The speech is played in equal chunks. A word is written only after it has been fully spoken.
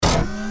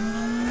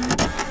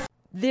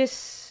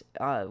this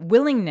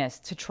willingness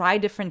to try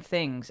different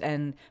things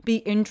and be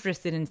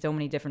interested in so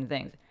many different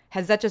things?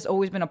 Has that just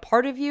always been a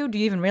part of you? Do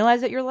you even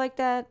realize that you're like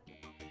that?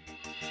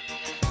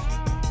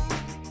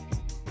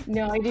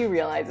 No, I do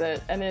realize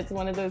it, and it's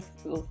one of those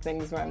little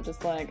things where I'm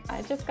just like,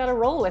 I just gotta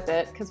roll with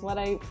it, because what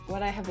I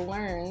have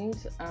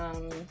learned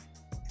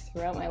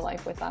throughout my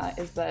life with that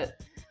is that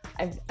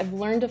I've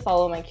learned to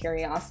follow my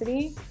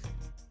curiosity,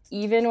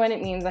 even when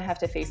it means I have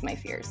to face my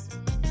fears.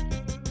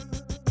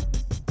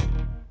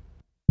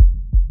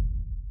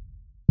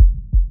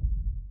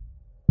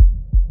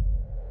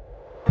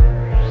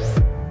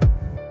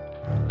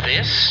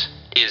 This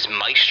is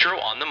Maestro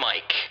on the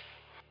Mic,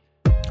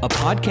 a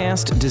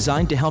podcast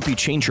designed to help you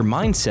change your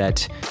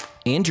mindset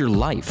and your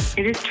life.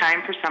 It is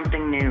time for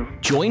something new.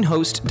 Join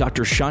host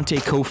Dr. Shante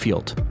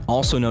Cofield,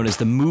 also known as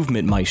the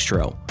Movement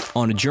Maestro,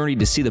 on a journey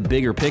to see the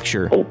bigger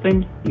picture,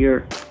 Open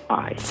your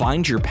eyes.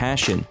 find your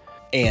passion,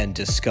 and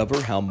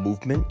discover how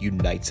movement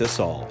unites us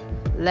all.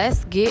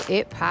 Let's get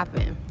it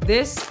poppin'.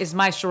 This is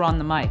Maestro on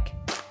the Mic.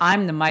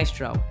 I'm the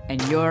Maestro,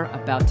 and you're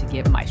about to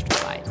get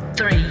maestrofied.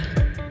 3,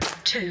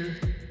 2,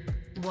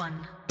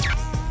 1.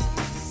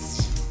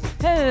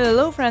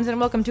 Hello, friends, and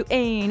welcome to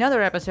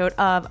another episode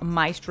of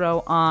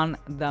Maestro on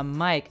the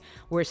Mic.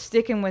 We're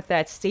sticking with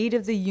that State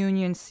of the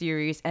Union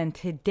series, and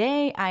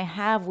today I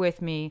have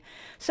with me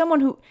someone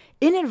who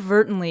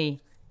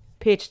inadvertently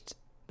pitched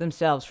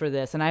themselves for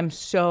this, and I'm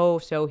so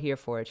here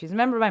for it. She's a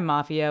member of my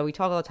mafia. We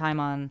talk all the time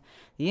on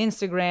the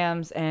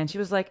Instagrams, and she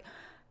was like,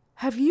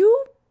 "Have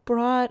you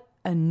brought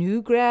a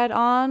new grad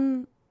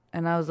on?"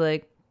 And I was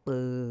like,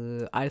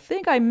 I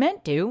think I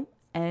meant to,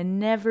 and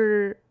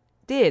never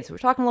did. So we're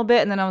talking a little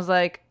bit, and then I was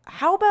like,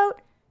 how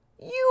about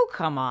you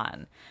come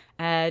on?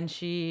 And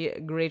she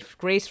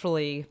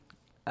graciously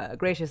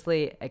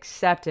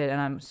accepted, and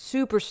I'm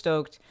super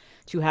stoked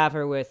to have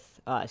her with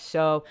us.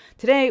 So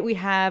today we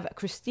have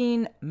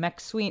Christine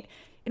McSween.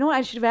 You know what?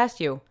 I should have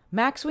asked you.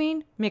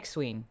 McSween?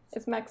 McSween?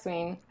 It's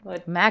McSween.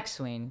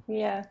 McSween.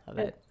 Yeah. Love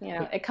it.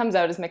 It comes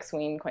out as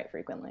McSween quite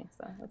frequently.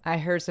 So I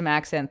heard some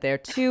accent there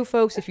too,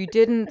 folks. If you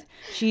didn't,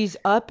 she's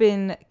up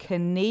in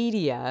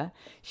Canada.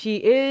 She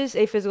is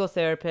a physical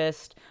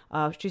therapist.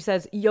 She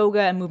says yoga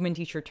and movement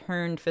teacher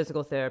turned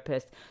physical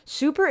therapist.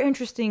 Super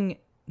interesting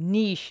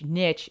niche,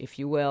 if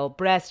you will.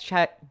 Breast,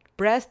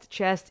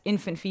 chest,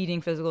 infant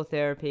feeding, physical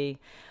therapy.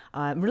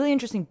 Really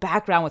interesting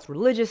background with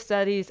religious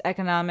studies,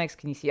 economics,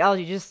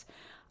 kinesiology.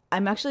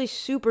 I'm actually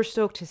super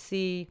stoked to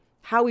see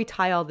how we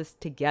tie all this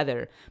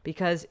together,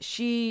 because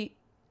she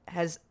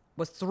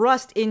was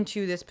thrust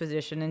into this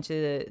position,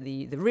 into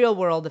the real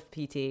world of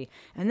PT,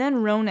 and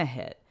then Rona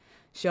hit.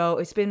 So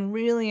it's been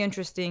really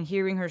interesting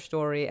hearing her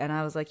story, and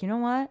I was like, you know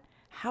what?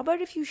 How about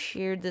if you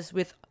shared this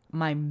with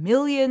my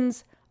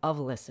millions of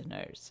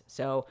listeners?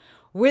 So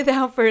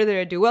without further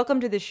ado, welcome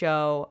to the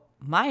show,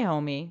 my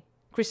homie,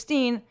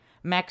 Christine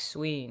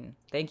McSween.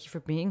 Thank you for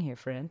being here,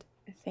 friend.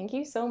 thank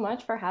you so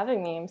much for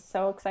having me. I'm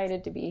so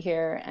excited to be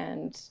here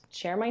and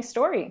share my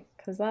story,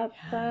 because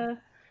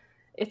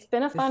it's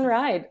been a fun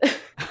ride.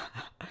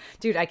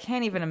 Dude, I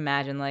can't even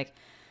imagine,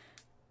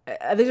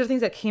 these are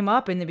things that came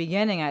up in the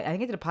beginning. I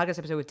think I did a podcast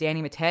episode with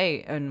Danny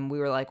Mattei, and we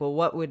were like, well,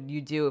 what would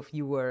you do if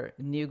you were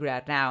a new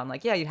grad now?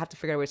 And yeah, you'd have to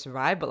figure out a way to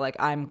survive, but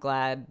I'm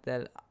glad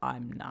that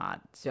I'm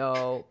not.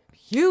 So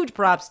huge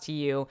props to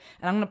you.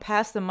 And I'm going to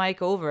pass the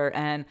mic over,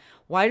 and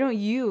why don't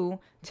you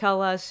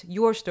tell us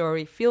your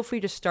story? Feel free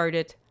to start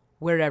it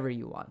wherever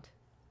you want.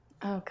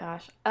 Oh,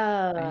 gosh.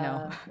 I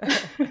know.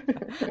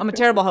 I'm a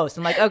terrible host.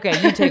 I'm like, okay,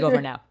 you take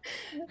over now.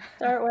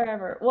 Start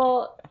wherever.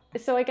 Well,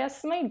 so I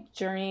guess my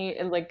journey,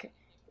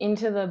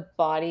 into the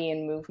body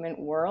and movement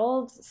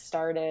world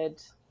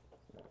started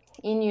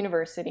in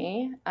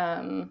university.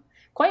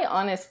 Quite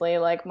honestly,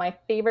 my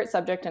favorite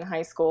subject in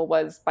high school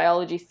was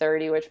Biology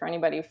 30, which for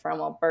anybody from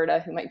Alberta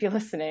who might be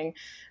listening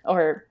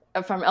or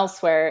from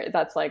elsewhere,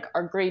 that's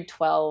our grade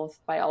 12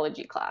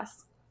 biology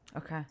class.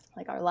 Okay.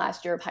 Our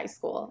last year of high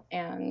school.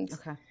 And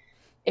okay.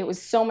 It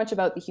was so much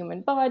about the human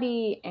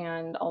body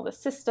and all the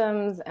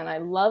systems, and I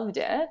loved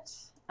it.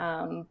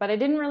 But I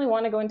didn't really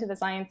want to go into the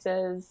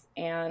sciences,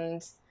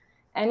 and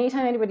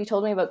anytime anybody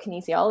told me about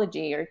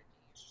kinesiology or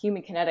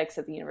human kinetics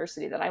at the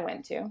university that I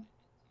went to,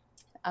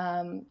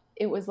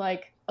 it was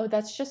oh,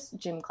 that's just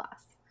gym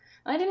class.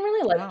 I didn't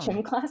really like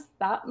gym class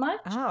that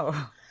much.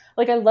 Oh.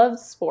 I loved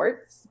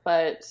sports,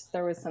 but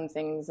there was some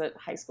things at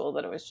high school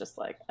that it was just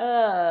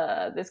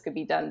this could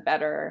be done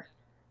better.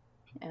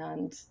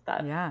 And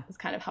that is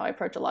kind of how I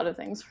approach a lot of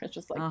things, where it's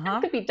just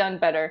it could be done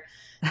better.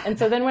 And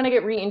so then when I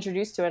get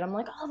reintroduced to it, I'm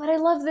like, oh, but I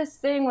love this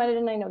thing. Why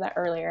didn't I know that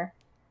earlier?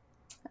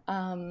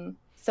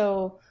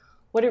 So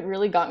what it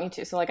really got me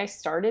to, I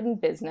started in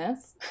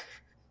business.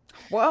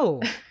 Whoa.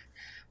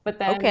 But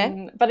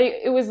then, but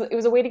it was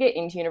a way to get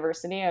into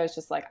university. I was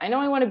just I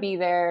know I want to be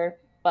there,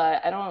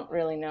 but I don't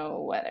really know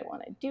what I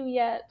want to do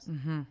yet.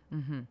 Mm-hmm,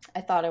 mm-hmm.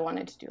 I thought I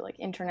wanted to do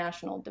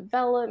international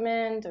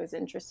development. I was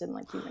interested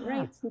in human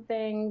rights and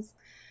things.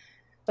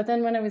 But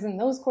then when I was in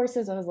those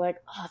courses, I was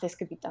oh, this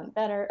could be done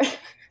better.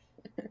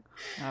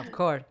 Of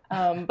course.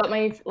 But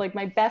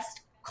my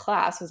best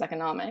class was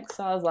economics.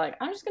 So I was like,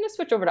 I'm just going to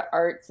switch over to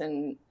arts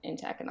and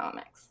into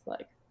economics.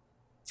 Like,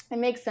 it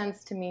makes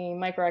sense to me.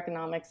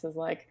 Microeconomics is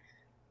like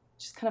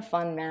just kind of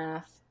fun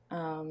math.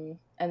 And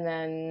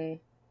then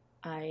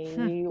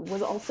I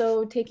was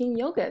also taking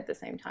yoga at the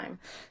same time.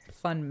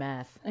 Fun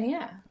math.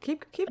 Yeah.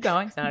 Keep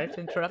going. Sorry to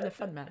interrupt. The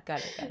fun math. Got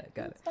it.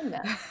 It's fun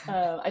math.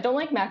 I don't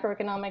like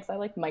macroeconomics. I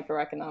like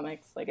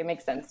microeconomics. Like, it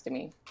makes sense to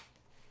me.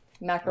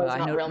 Macro is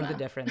not real math. I know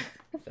the difference.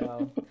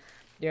 So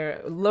you're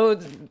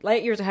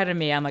light years ahead of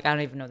me. I'm like, I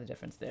don't even know the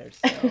difference there.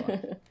 So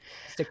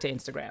stick to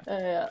Instagram.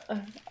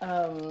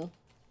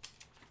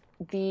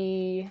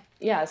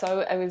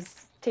 So I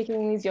was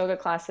taking these yoga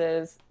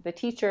classes. The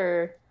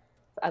teacher,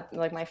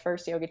 like my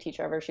first yoga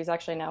teacher ever, she's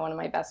actually now one of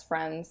my best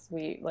friends.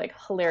 We like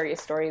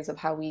hilarious stories of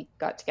how we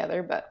got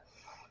together. But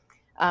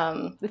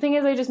the thing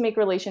is, I just make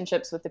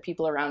relationships with the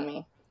people around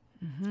me.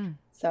 Mm-hmm.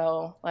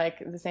 So like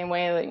the same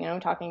way that, I'm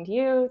talking to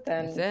you,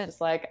 then just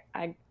like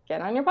I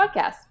get on your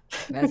podcast.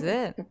 That's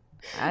it.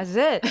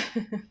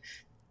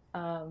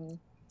 And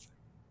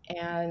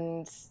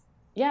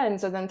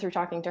so then through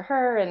talking to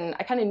her, and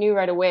I kind of knew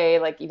right away,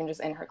 like even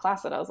just in her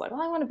class, that I was like,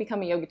 well, I want to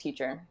become a yoga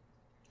teacher.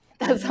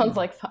 That sounds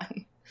like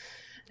fun.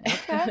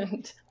 Okay.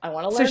 And I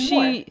want to learn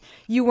more.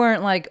 You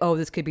weren't like, oh,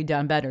 this could be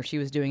done better. She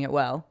was doing it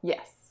well.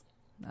 Yes.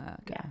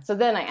 Okay. Yeah. So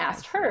then I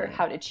asked her,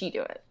 how did she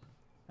do it?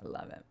 I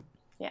love it.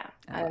 Yeah.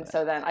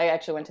 So then I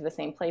actually went to the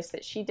same place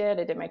that she did.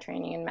 I did my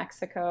training in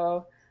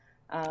Mexico.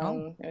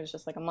 It was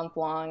just like a month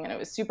long, and it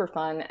was super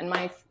fun. And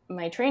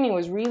my training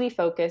was really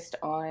focused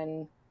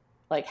on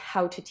like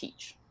how to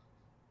teach,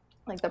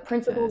 like the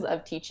principles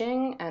of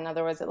teaching. And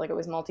otherwise it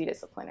was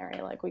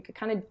multidisciplinary. Like we could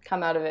kind of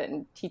come out of it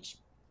and teach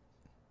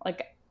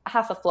like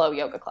half a flow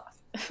yoga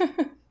class.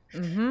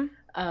 Mm-hmm.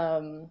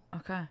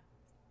 Okay.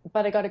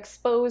 But I got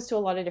exposed to a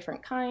lot of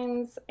different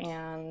kinds,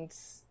 and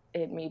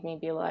it made me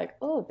be like,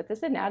 oh, but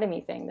this anatomy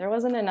thing, there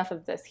wasn't enough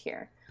of this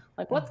here.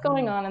 Like, what's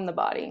going on in the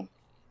body?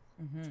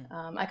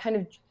 Mm-hmm. I kind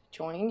of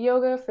joined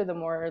yoga for the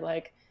more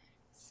like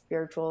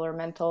spiritual or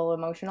mental,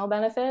 emotional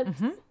benefits.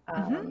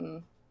 Mm-hmm.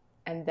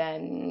 And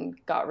then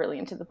got really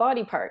into the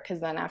body part, because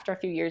then after a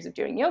few years of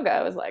doing yoga,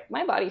 I was like,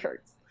 my body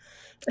hurts.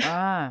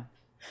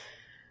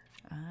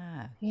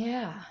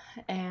 Yeah.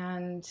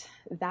 And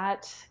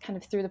that kind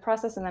of through the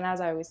process. And then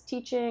as I was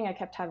teaching, I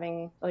kept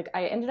having, like,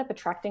 I ended up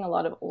attracting a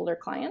lot of older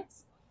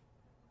clients.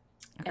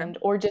 Okay.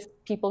 Or just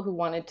people who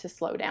wanted to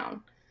slow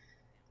down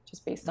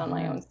just based on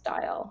my own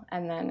style.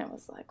 And then it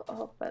was like,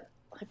 oh, but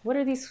like, what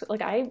are these,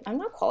 like, I'm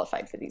not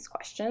qualified for these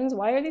questions.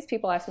 Why are these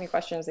people asking me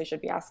questions they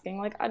should be asking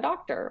like a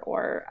doctor,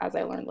 or as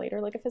I learned later,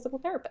 like a physical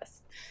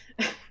therapist?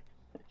 That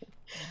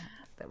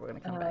we're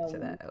going to come back to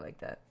that. I like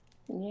that.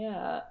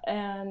 Yeah.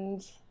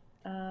 And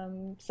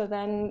so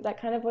then that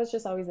kind of was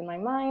just always in my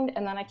mind.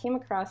 And then I came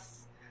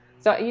across,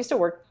 so I used to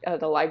work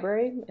at a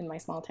library in my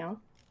small town.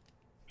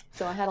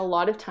 So I had a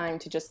lot of time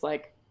to just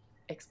like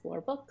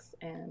explore books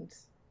and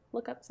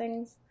look up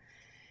things.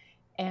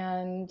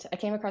 And I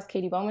came across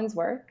Katie Bowman's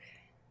work.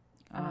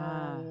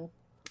 And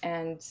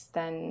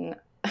then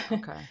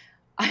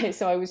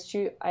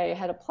I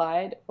had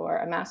applied for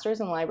a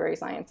master's in library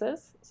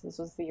sciences. So this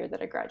was the year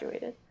that I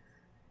graduated.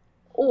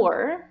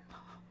 Or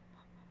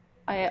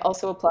I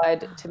also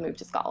applied to move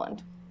to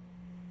Scotland.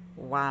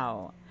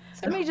 Wow.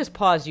 So, let me just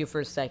pause you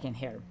for a second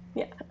here.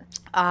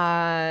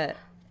 Yeah.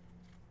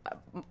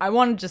 I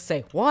want to just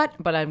say what,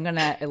 but I'm going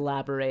to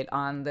elaborate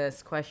on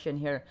this question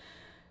here.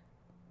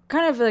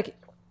 Kind of like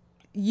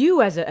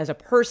you as a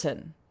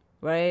person,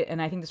 right?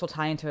 And I think this will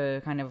tie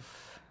into kind of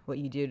what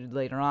you did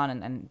later on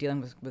and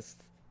dealing with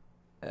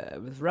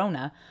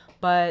Rona.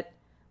 But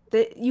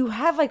you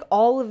have like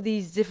all of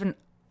these different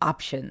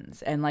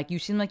options, and like you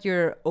seem like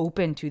you're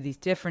open to these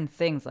different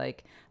things,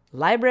 like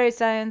library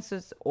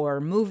sciences or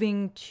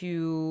moving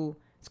to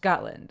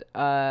Scotland,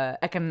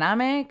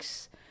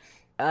 economics,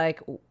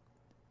 like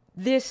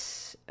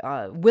this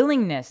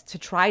willingness to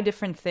try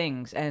different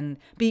things and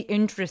be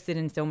interested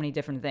in so many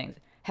different things.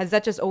 Has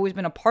that just always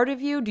been a part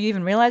of you? Do you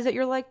even realize that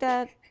you're like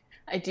that?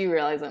 I do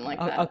realize I'm like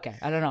that. Okay,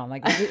 I don't know. I'm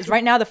like, is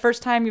right now the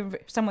first time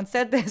someone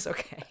said this?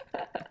 Okay.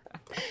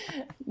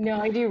 No,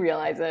 I do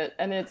realize it,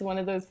 and it's one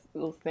of those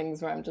little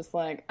things where I'm just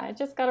like, I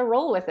just got to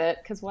roll with it,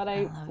 because what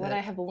I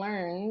have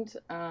learned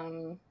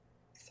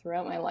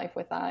throughout my life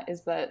with that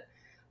is that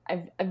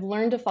I've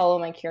learned to follow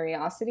my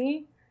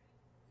curiosity,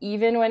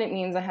 even when it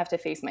means I have to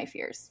face my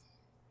fears.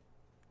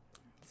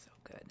 So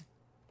good.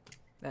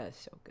 That is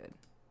so good.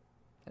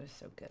 That is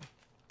so good.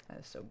 That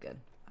is so good.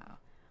 Wow.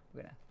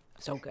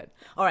 So good.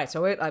 All right,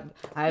 so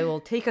I will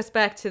take us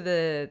back to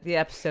the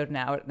episode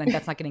now.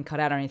 That's not getting cut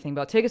out or anything,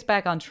 but I'll take us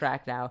back on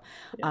track now.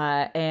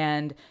 Yeah.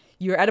 And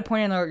you're at a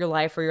point in your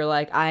life where you're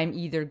like, I'm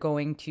either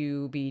going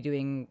to be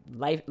doing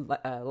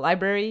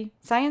library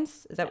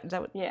science. Is that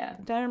what? Yeah.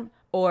 Term?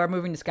 Or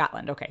moving to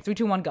Scotland. Okay, 3,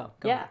 2, 1, go.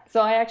 Yeah. So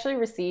I actually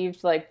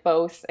received like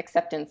both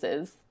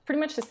acceptances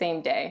pretty much the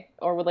same day,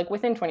 or like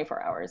within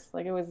 24 hours.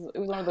 Like it was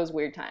one of those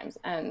weird times,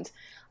 and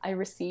I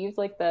received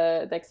like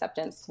the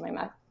acceptance to my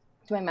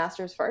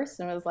master's first,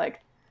 and it was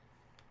like,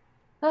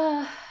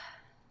 I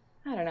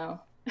don't know.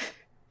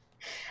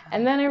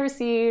 And then I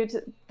received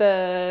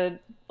the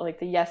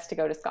yes to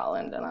go to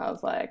Scotland, and I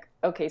was like,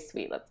 okay,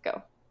 sweet, let's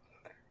go.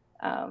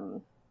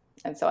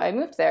 And so I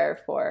moved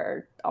there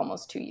for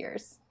almost 2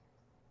 years.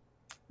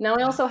 Now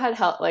I also had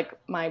help, like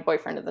my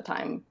boyfriend at the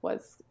time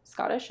was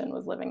Scottish and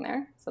was living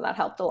there, so that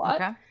helped a lot.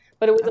 Okay.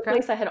 But it was a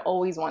place I had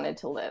always wanted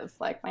to live.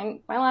 Like my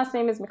last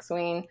name is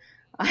McSween.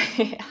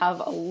 I have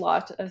a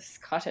lot of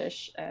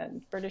Scottish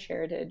and British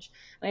heritage,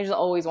 and I just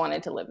always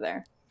wanted to live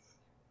there.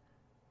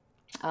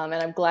 And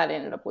I'm glad I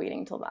ended up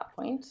waiting till that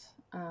point.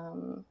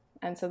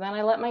 And so then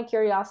I let my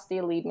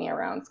curiosity lead me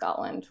around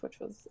Scotland, which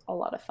was a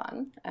lot of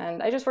fun.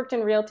 And I just worked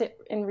in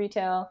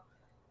retail,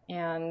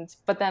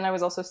 but then I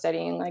was also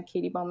studying like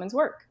Katie Bowman's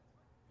work,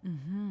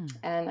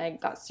 and I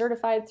got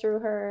certified through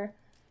her.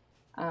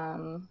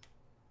 When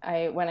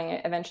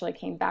I eventually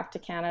came back to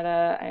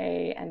Canada,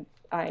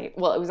 it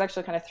was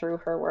actually kind of through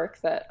her work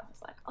that I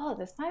was like, oh,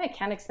 this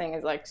biomechanics thing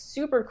is like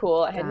super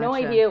cool. I had no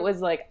idea it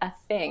was like a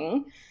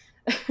thing.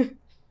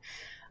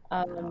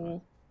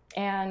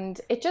 And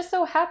it just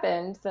so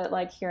happened that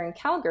like here in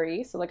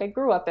Calgary, so like I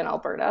grew up in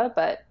Alberta,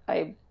 but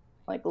I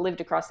like lived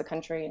across the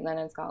country and then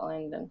in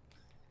Scotland,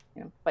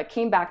 and but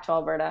came back to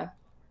Alberta,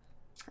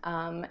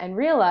 and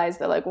realized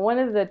that like one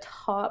of the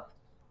top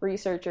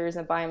researchers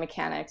in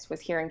biomechanics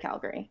was here in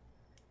Calgary.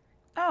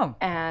 Oh.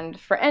 And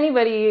for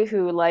anybody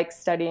who likes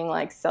studying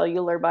like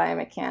cellular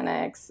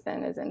biomechanics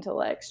and is into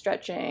like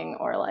stretching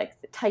or like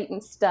the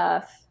Titan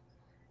stuff,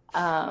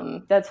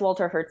 that's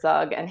Walter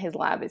Herzog, and his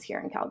lab is here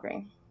in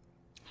Calgary.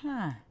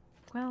 Huh.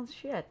 Well,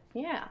 shit.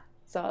 Yeah.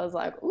 So I was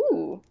like,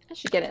 ooh, I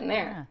should get in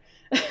there.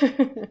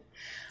 Yeah.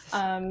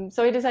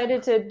 So I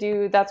decided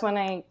that's when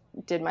I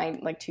did my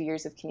like 2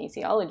 years of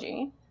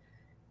kinesiology,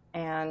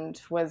 and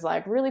was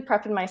like really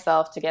prepping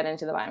myself to get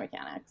into the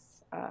biomechanics.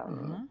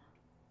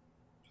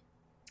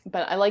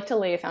 But I like to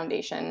lay a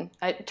foundation.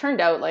 It turned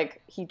out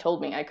like he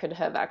told me I could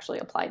have actually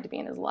applied to be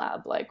in his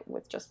lab, like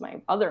with just my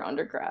other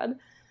undergrad.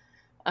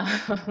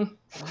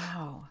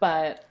 Wow.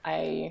 But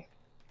I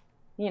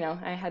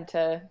had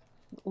to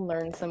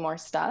learn some more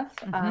stuff.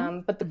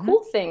 But the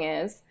cool thing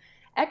is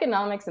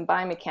economics and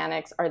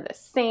biomechanics are the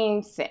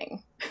same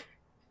thing.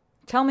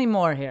 Tell me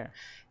more here.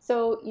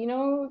 So,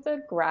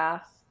 the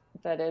graph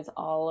that is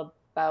all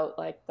about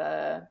like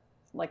the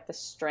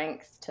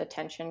strength to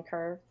tension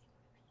curve?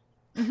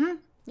 Mm-hmm.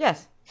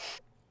 Yes.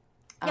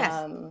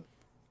 Yeah,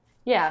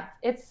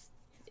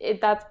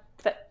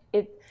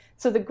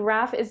 so the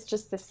graph is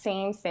just the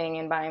same thing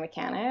in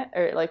biomechanics,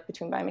 or like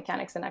between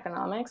biomechanics and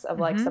economics, of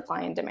like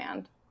supply and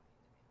demand.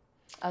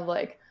 Of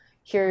like,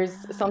 here's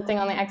something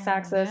on the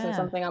x-axis and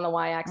something on the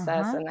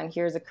y-axis, and then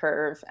here's a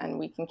curve, and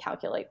we can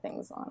calculate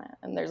things on it.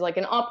 And there's like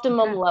an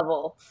optimum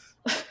level.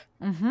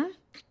 And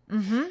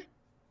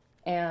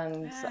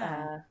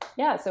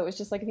so it was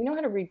just like, if you know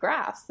how to read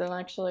graphs, then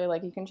actually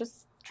like you can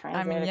just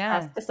translate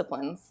across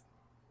disciplines.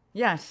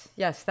 Yes,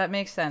 that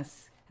makes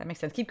sense.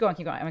 Keep going.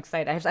 I'm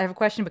excited. I have a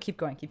question, but keep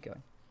going.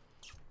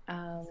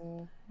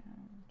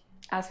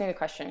 Ask me the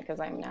question,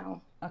 because I'm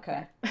now...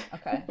 Okay.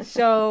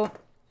 So,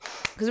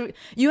 because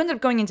you ended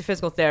up going into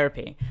physical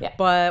therapy,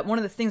 but one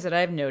of the things that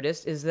I've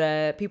noticed is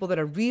that people that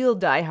are real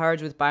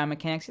diehards with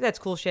biomechanics, that's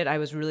cool shit I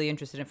was really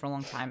interested in for a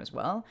long time as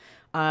well.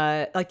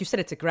 Like you said,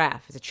 it's a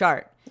graph, it's a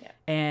chart,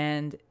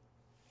 and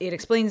it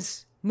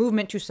explains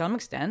movement to some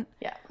extent,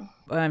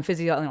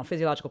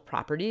 physiological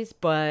properties,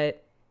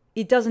 but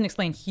it doesn't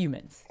explain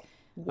humans.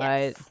 Yes,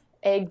 right?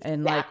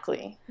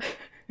 Exactly.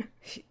 And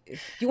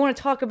you want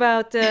to talk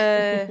about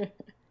that?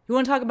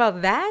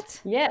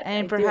 Yeah,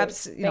 and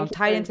perhaps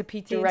tie into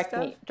PT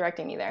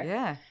directing me there.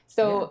 Yeah.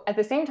 So at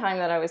the same time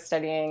that I was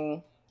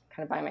studying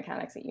kind of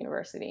biomechanics at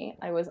university,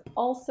 I was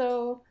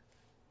also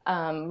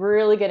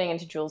really getting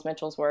into Jules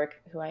Mitchell's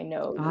work, who I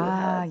know you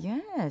have.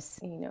 Yes.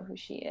 You know who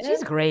she is.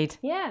 She's great.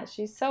 Yeah,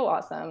 she's so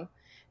awesome.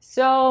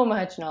 So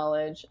much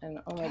knowledge, and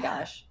oh my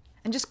gosh.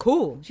 And just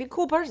cool. She's a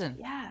cool person.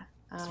 Yeah.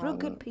 It's real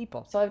good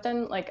people. So I've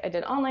done, I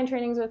did online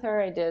trainings with her.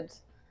 I did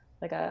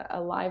like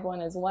a live one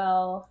as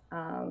well.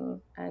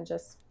 And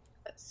just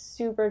a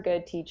super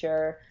good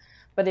teacher,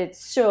 but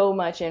it's so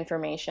much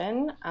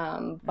information.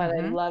 But I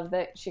love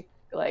that she,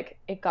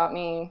 it got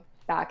me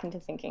back into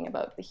thinking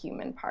about the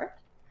human part.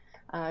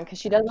 Because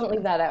she doesn't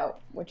leave that out,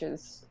 which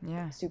is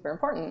super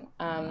important.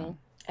 And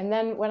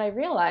then what I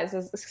realized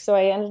is, so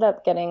I ended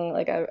up getting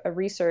a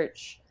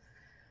research,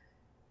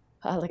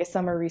 a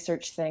summer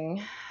research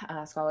thing,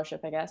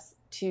 scholarship, I guess,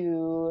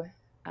 to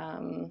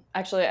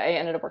actually I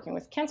ended up working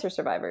with cancer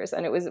survivors,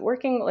 and it was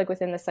working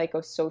within the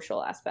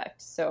psychosocial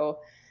aspect. So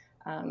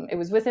it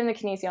was within the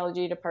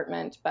kinesiology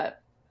department,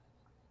 but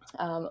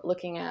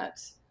looking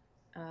at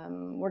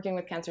working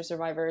with cancer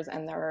survivors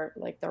and their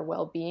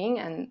well-being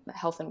and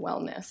health and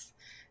wellness.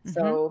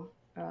 So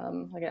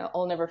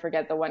I'll never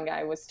forget, the one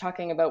guy was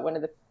talking about one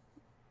of the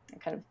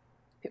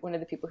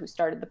people who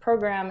started the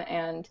program,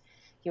 and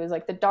he was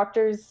like, the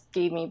doctors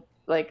gave me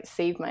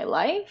saved my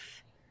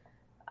life.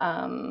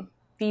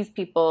 These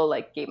people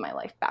gave my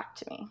life back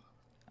to me.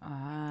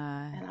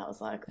 And I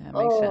was like, that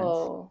makes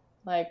sense.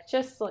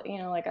 just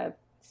a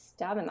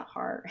stab in the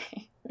heart.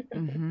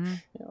 Mm-hmm.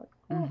 You're like,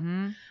 oh.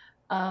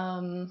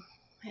 Mm-hmm.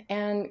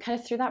 And kind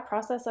of through that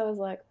process, I was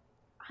like,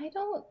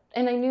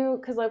 and I knew,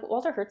 because like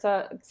Walter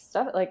Herzog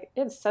stuff, like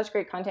it's such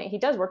great content. He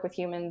does work with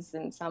humans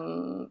in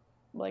some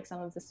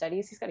of the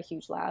studies. He's got a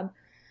huge lab,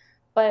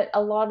 but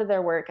a lot of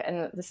their work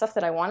and the stuff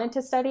that I wanted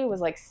to study was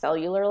like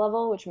cellular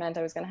level, which meant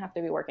I was going to have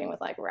to be working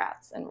with like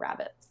rats and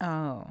rabbits.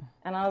 Oh.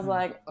 And I was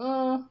like,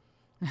 I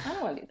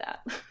don't want to do that.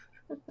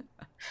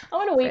 I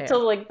want to wait Fair.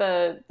 till like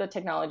the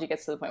technology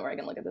gets to the point where I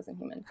can look at this in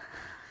humans.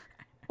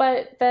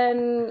 But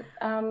then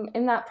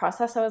in that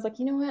process, I was like,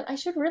 you know what? I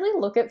should really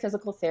look at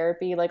physical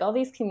therapy. Like all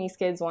these Kines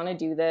kids want to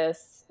do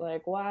this.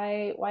 Like,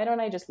 why don't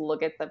I just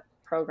look at the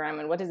program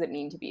and what does it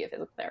mean to be a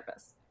physical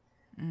therapist?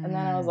 And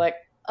then I was like,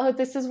 oh,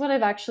 this is what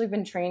I've actually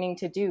been training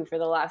to do for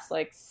the last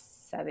like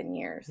 7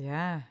 years.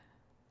 Yeah.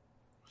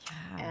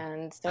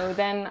 And so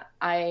then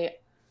I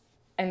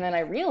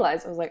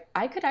realized, I was like,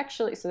 I could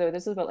actually, so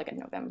this is about like in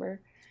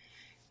November.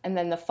 And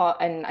then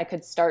and I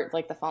could start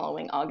like the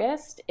following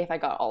August if I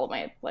got all of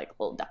my like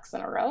little ducks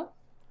in a row.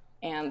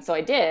 And so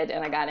I did,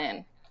 and I got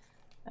in.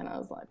 And I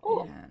was like,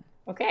 oh,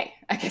 okay,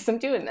 I guess I'm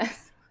doing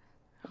this.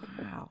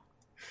 Wow.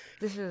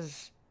 This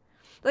is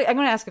like, I'm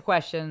going to ask a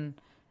question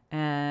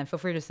and feel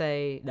free to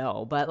say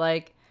no, but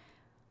like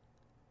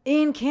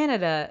in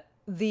Canada,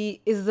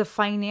 is the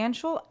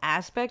financial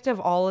aspect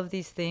of all of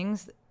these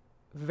things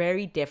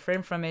very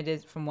different from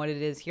what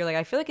it is here? Like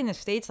I feel like in the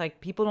States, like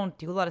people don't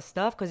do a lot of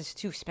stuff because it's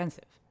too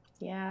expensive.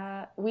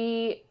 Yeah,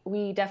 we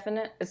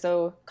definitely,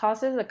 so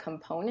cost is a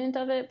component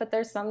of it, but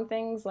there's some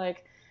things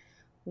like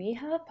we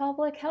have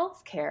public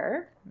health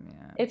care. Yeah.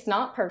 It's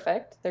not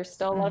perfect. There's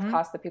still a lot of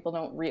costs that people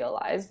don't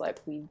realize. Like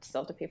we still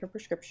have to pay for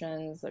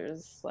prescriptions.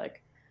 There's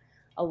like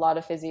a lot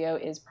of physio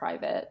is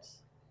private.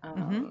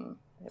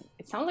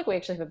 It sounds like we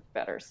actually have a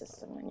better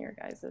system than your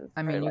guys's.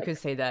 I mean, you could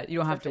say that. You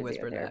don't have to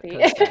whisper that.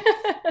 'Cause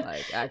that's,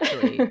 like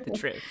actually the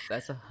truth.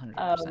 That's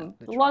 100%.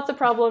 Lots of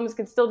problems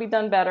could still be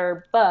done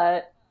better,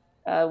 but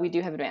we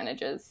do have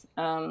advantages.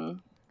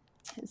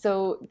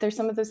 So there's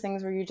some of those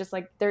things where you just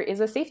like, there is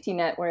a safety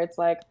net where it's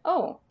like,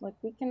 oh, like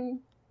we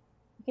can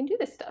do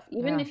this stuff.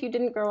 Even if you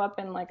didn't grow up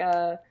in like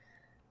a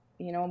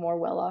more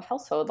well-off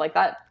household, like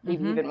that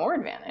gave you even more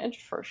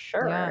advantage for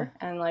sure. Yeah.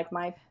 And like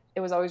it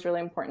was always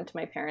really important to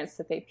my parents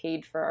that they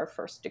paid for our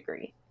first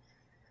degree.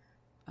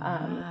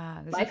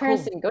 My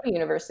parents didn't go to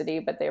university,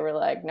 but they were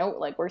like, no,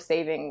 like we're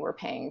saving, we're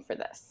paying for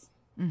this.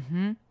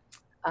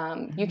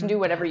 You can do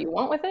whatever you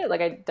want with it.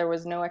 Like there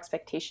was no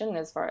expectation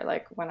as far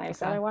like when I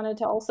said I wanted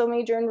to also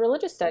major in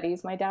religious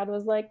studies, my dad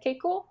was like, okay,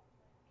 cool.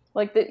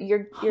 Like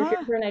you're here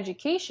for an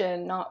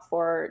education, not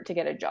to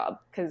get a job.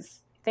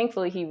 Because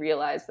thankfully he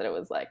realized that it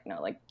was like,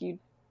 no, like you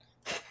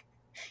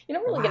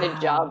don't really get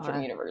a job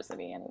from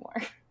university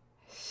anymore.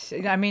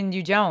 I mean,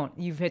 you don't.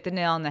 You've hit the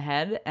nail on the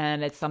head,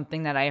 and it's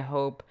something that I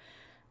hope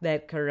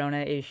that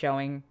Corona is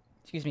showing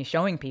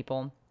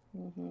people,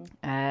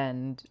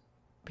 and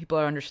people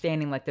are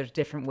understanding. Like, there's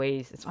different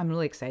ways. I'm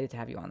really excited to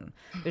have you on.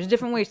 There's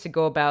different ways to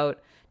go about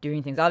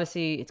doing things.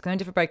 Obviously, it's going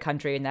to differ by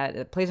country, and that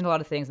it plays into a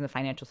lot of things in the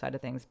financial side of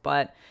things.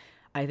 But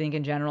I think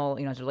in general,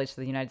 as it relates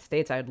to the United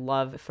States, I'd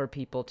love for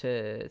people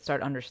to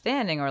start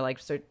understanding or like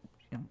start.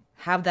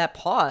 Have that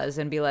pause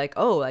and be like,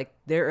 oh, like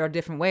there are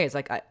different ways.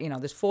 Like,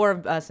 there's 4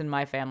 of us in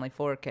my family,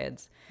 4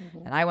 kids.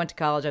 And I went to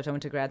college. I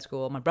went to grad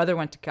school. My brother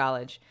went to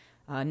college,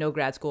 no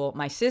grad school.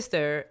 My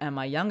sister and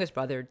my youngest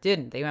brother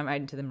didn't. They went right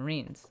into the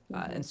Marines.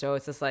 And so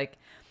it's just like,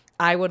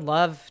 I would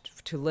love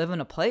to live in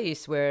a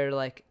place where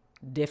like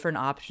different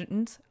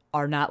options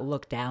are not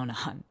looked down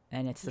on.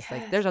 And it's just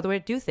like, there's other way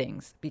to do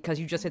things, because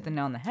you just hit the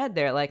nail on the head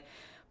there. Like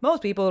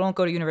most people don't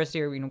go to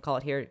university, or call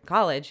it here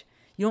college.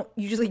 You don't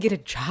usually get a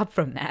job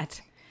from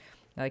that.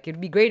 Like,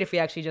 it'd be great if we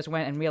actually just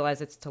went and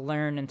realized it's to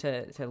learn and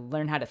to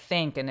learn how to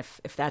think, and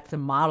if that's the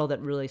model that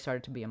really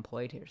started to be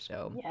employed here.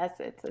 So yes,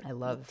 it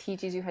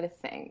teaches you how to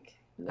think.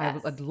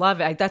 Yes. I'd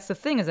love it. That's the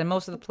thing, is that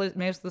most of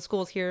the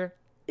schools here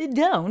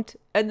don't,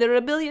 and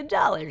they're $1 billion,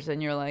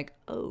 and you're like,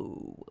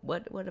 oh,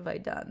 what have I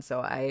done?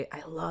 So I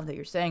love that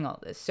you're saying all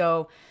this.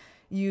 So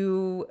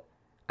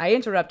I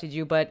interrupted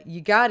you, but you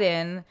got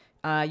in.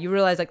 You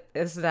realized like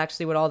this is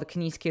actually what all the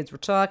Kines kids were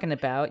talking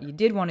about. You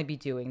did want to be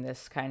doing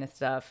this kind of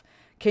stuff.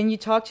 Can you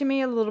talk to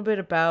me a little bit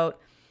about,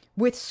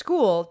 with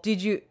school,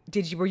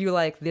 were you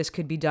like, this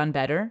could be done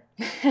better?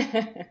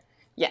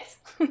 Yes.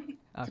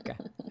 Okay.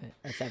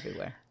 That's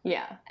everywhere.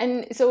 Yeah.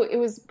 And so it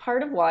was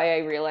part of why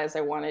I realized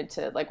I wanted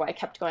to, like, why I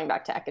kept going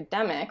back to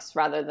academics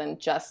rather than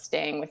just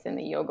staying within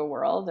the yoga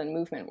world and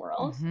movement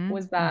world,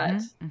 was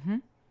that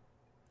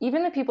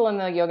even the people in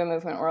the yoga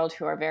movement world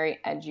who are very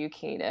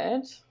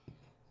educated,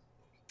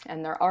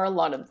 and there are a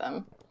lot of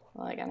them,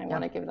 like, and I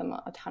want to give them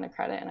a ton of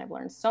credit, and I've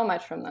learned so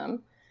much from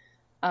them.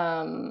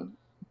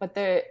 But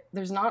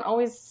there's not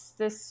always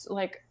this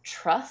like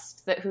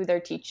trust that who they're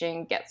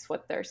teaching gets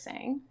what they're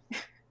saying.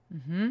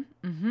 When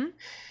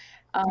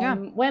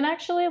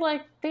actually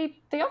like they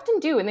often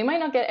do, and they might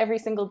not get every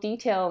single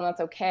detail, and that's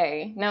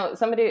okay. Now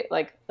somebody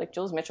like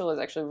Jules Mitchell was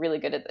actually really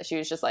good at this. She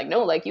was just like,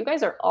 no, like you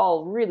guys are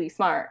all really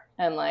smart,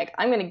 and like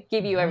I'm gonna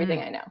give you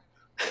everything I know.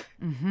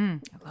 I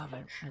love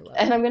it. I love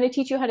And I'm going to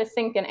teach you how to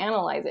think and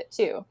analyze it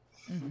too.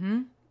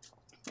 it.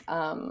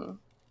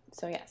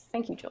 So yes,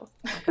 thank you, Jules.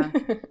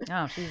 Okay.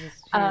 Oh, she's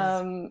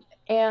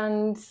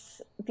And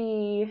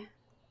the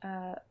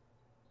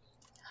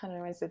how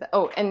did I say that?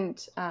 Oh,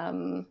 and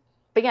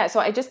but yeah, so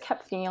I just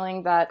kept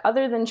feeling that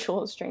other than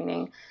Jules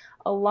training,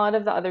 a lot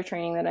of the other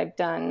training that I've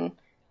done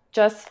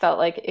just felt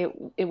like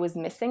it was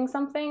missing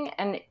something.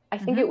 And I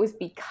think it was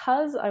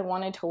because I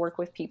wanted to work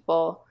with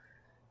people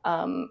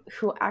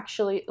who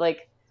actually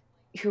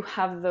who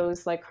have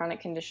those like chronic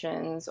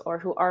conditions or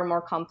who are more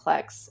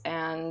complex,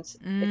 and it's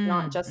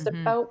not just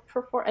about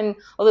perform. And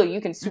although you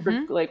can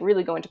super like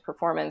really go into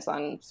performance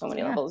on so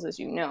many levels, as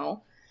you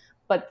know,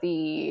 but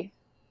I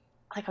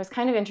was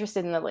kind of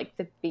interested in the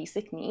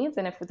basic needs,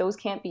 and if those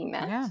can't be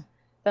met,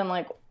 then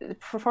like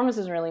performance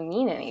doesn't really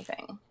mean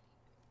anything.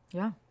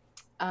 Yeah.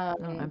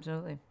 No,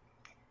 absolutely.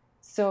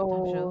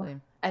 So, Absolutely.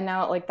 And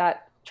now like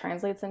that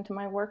translates into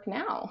my work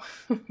now.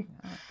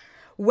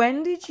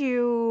 When did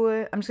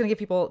you, I'm just going to give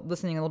people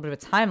listening a little bit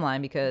of a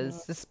timeline,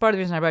 because this is part of the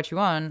reason I brought you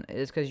on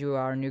is because you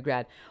are a new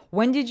grad.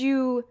 When did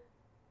you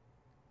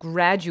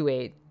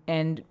graduate?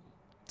 And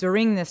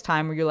during this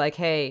time where you're like,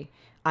 hey,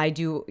 I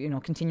do,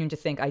 continuing to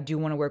think I do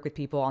want to work with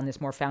people on this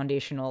more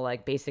foundational,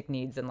 like basic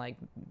needs and like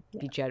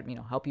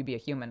help you be a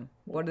human.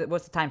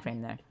 What's the time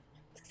frame there?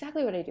 That's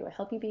exactly what I do. I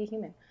help you be a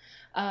human.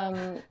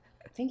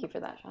 Thank you for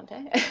that,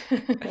 Shante.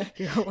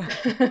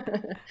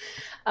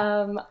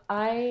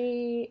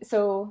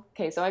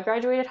 So I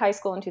graduated high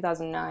school in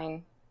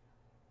 2009.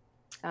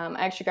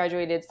 I actually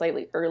graduated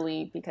slightly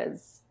early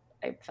because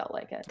I felt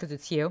like it. Because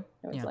it's you.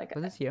 It was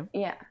it's you.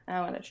 Yeah, and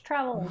I wanted to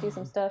travel and do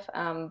some stuff.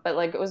 But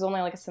like it was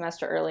only like a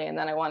semester early, and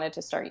then I wanted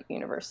to start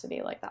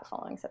university like that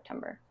following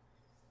September.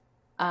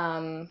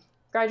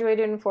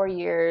 Graduated in 4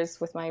 years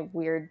with my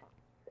weird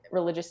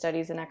religious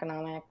studies and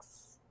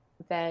economics.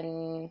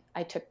 Then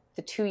I took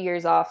the 2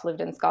 years off, lived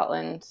in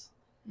Scotland,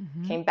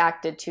 came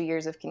back, did 2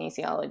 years of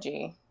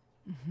kinesiology.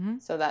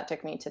 So that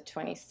took me to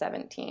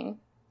 2017.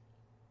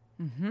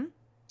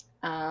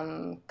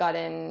 Got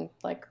in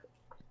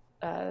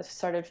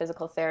started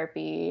physical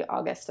therapy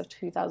August of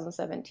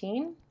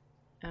 2017,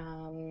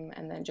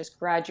 and then just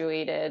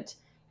graduated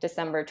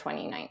December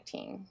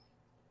 2019.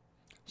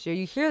 So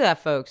you hear that,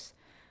 folks?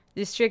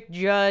 This chick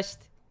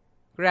just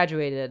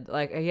graduated.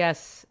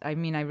 Yes, I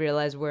mean, I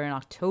realize we're in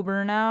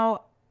October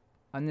now,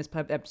 and this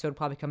episode will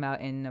probably come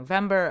out in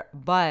November,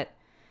 but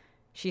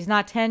she's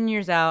not 10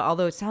 years out,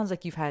 although it sounds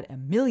like you've had a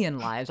million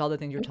lives. All the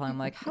things you're telling me,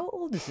 like, how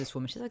old is this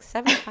woman? She's like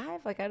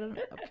 75? I don't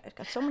know. I've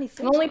got so many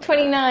things. I'm only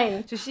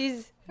 29. So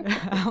she's,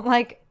 I'm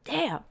like,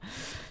 damn.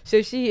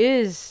 So she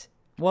is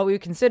what we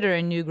would consider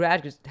a new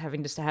graduate,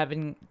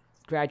 having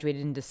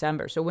graduated in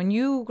December. So when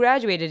you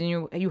graduated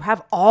and you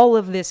have all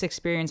of this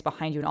experience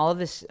behind you and all of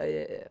this,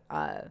 I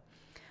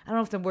don't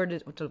know if the word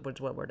is,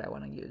 what word I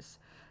want to use,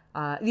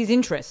 these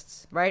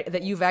interests, right,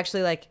 that you've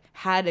actually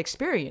had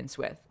experience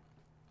with.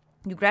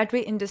 You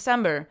graduate in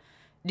December.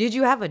 Did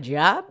you have a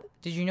job?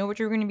 Did you know what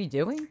you were going to be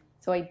doing?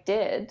 So I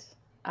did.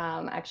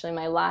 Actually,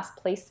 my last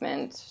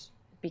placement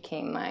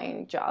became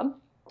my job.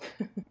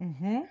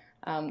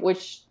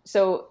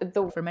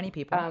 For many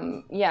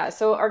people.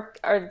 So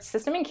our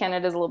system in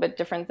Canada is a little bit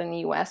different than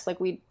the US.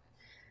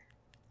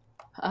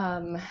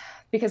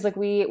 Because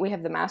we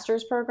have the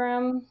master's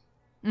program,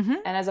 and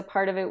as a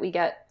part of it, we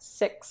get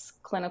 5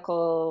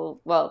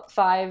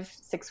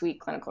 6-week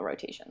clinical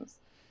rotations.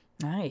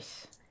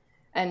 Nice.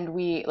 And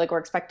we're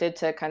expected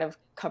to kind of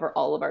cover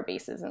all of our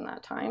bases in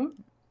that time.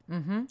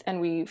 And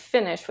we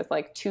finish with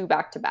 2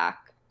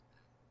 back-to-back.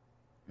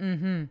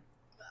 There's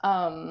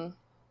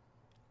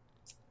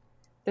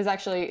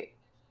actually,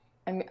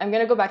 I'm going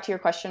to go back to your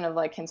question of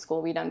can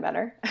school be done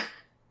better?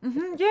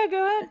 Yeah,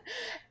 go ahead.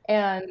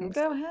 And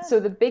go ahead. So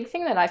the big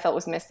thing that I felt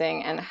was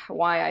missing, and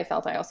why I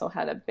felt I also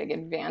had a big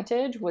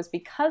advantage, was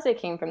because I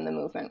came from the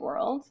movement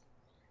world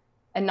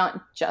and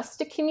not just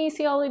a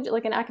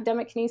kinesiology, an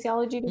academic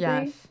kinesiology degree.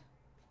 Yes.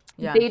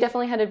 Yeah. They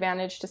definitely had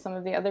advantage to some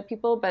of the other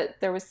people, but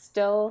there was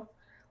still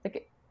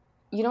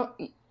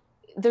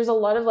there's a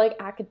lot of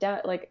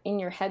academic, in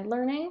your head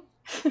learning.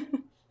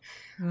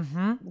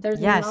 There's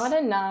not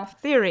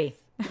enough theory.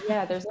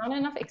 Yeah, there's not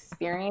enough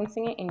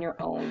experiencing it in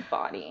your own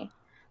body.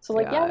 So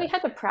we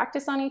had to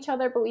practice on each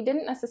other, but we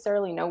didn't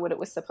necessarily know what it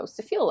was supposed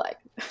to feel like.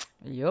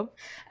 Yep.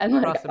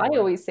 And I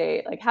always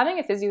say, having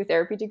a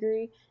physiotherapy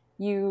degree,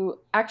 you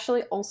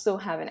actually also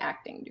have an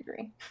acting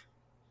degree.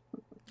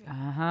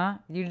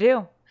 You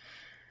do.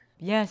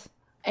 Yes.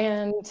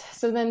 And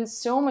so then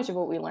so much of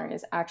what we learn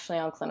is actually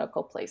on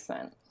clinical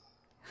placement.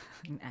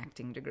 An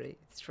acting degree.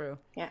 It's true.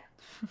 Yeah.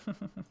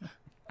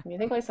 You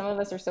think some of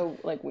us are so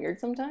weird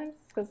sometimes?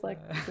 Because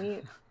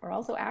we're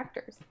also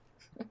actors.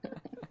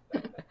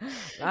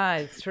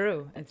 It's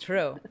true. It's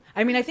true.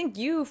 I mean, I think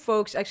you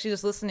folks actually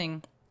just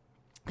listening,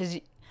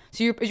 is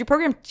your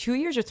program 2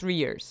 years or 3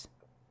 years?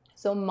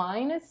 So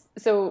mine is,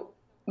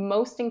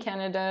 most in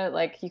Canada,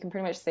 you can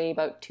pretty much say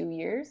about 2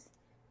 years.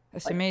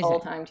 That's amazing. Full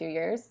time 2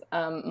 years.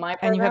 My program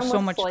and you have so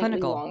was much slightly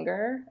clinical.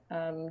 longer,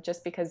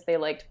 just because they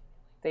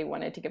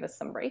wanted to give us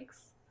some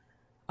breaks.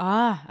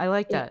 I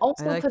like It that.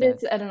 also I like put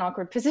that. it at an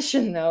awkward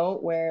position, though,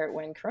 where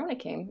when Corona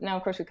came, now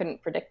of course we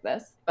couldn't predict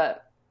this,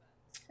 but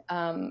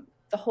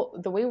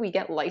the way we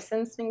get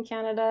licensed in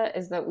Canada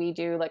is that we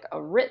do like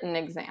a written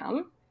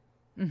exam,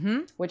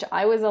 which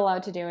I was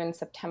allowed to do in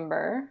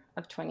September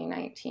of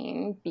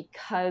 2019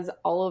 because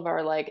all of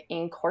our like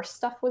in-course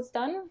stuff was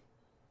done,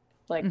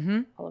 like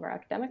all of our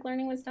academic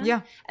learning was done.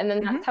 Yeah. And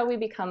then that's how we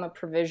become a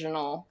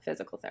provisional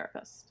physical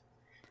therapist.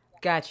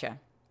 Gotcha.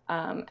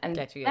 And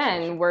Gotcha.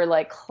 then we're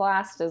like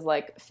classed as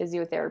like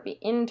physiotherapy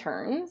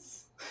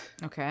interns,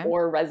 Okay.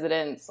 or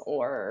residents,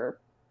 or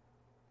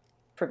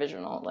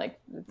provisional. Like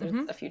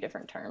there's a few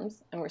different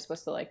terms, and we're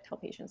supposed to like tell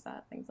patients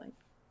that things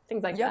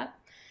like that.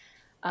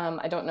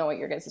 I don't know what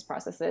your guys'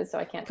 process is, so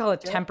I can't Call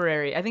it do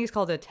temporary. I think it's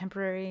called a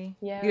temporary.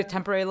 Yeah. You get a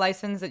temporary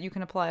license that you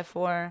can apply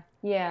for.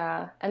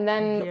 Yeah, and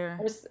then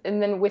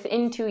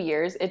within 2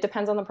 years, it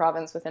depends on the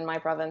province. Within my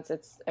province,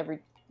 it's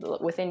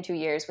within 2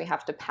 years we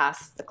have to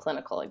pass the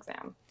clinical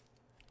exam.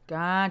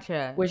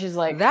 Gotcha. Which is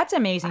like that's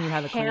amazing. You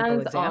have a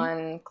clinical exam.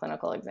 Hands-on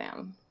clinical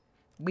exam.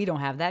 We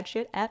don't have that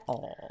shit at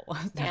all.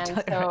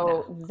 And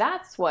so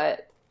that's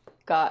what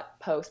got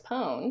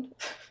postponed.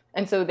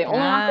 And so they only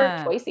offer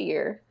it twice a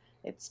year.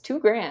 It's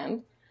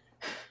 $2,000.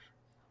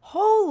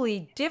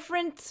 Holy,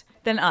 different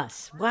than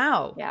us.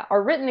 Wow. Yeah,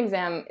 our written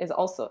exam is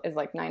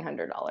like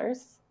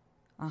 $900.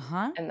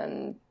 And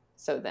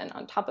then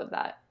on top of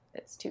that,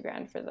 it's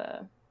 $2,000 for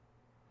the.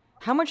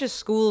 How much is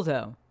school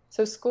though?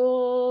 So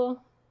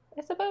school,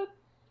 it's about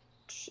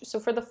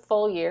for the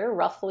full year,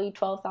 roughly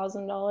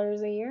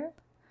 $12,000 a year.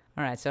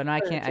 All right, so now I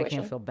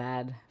can't feel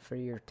bad for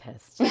your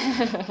tests.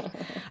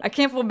 I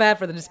can't feel bad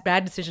for the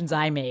bad decisions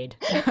I made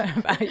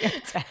about your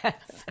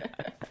tests.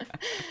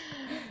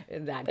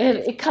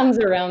 It comes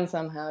around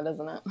somehow,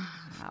 doesn't it?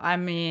 I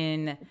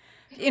mean,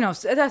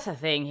 so that's the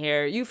thing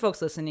here. You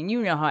folks listening,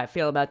 you know how I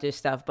feel about this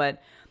stuff.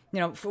 But,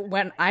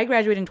 when I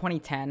graduated in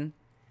 2010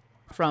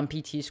 from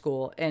PT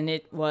school, and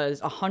it was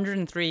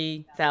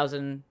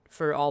 $103,000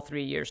 for all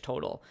 3 years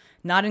total,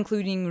 not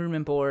including room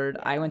and board.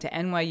 I went to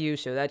NYU,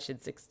 so that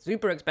shit's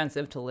super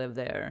expensive to live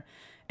there.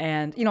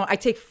 And, I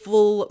take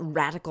full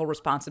radical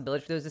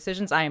responsibility for those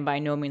decisions. I am by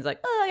no means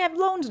like, I have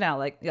loans now.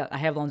 Like, yeah, I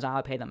have loans now.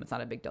 I'll pay them. It's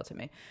not a big deal to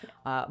me.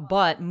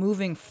 But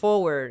moving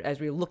forward, as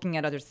we're looking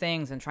at other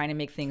things and trying to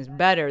make things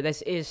better,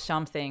 this is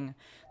something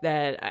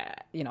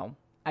that,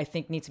 I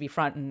think needs to be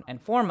front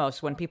and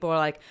foremost when people are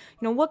like,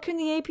 what can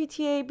the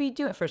APTA be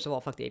doing? First of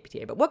all, fuck the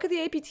APTA, but what could the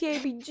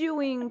APTA be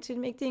doing to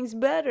make things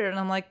better? And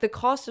I'm like, the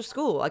cost of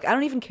school. Like, I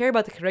don't even care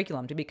about the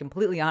curriculum, to be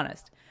completely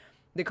honest.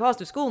 The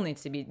cost of school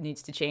needs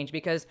to change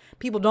because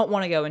people don't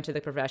want to go into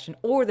the profession,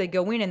 or they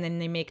go in and then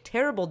they make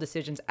terrible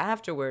decisions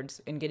afterwards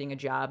in getting a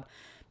job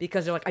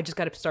because they're like, I just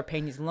got to start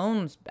paying these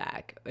loans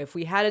back. If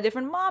we had a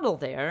different model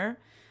there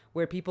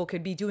where people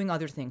could be doing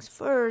other things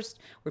first,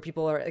 where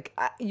people are like,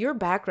 your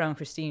background,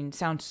 Christine,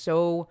 sounds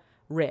so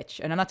rich.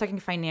 And I'm not talking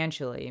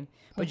financially,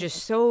 but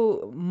just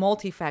so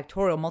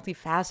multifactorial,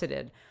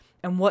 multifaceted.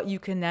 And what you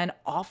can then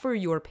offer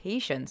your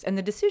patients and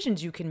the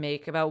decisions you can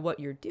make about what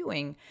you're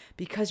doing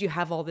because you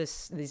have all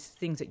these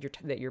things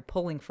that you're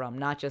pulling from,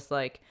 not just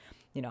like,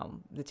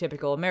 the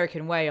typical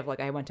American way of like,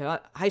 I went to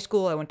high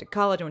school, I went to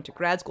college, I went to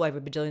grad school, I have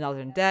 $1 billion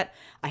in debt,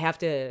 I have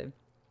to,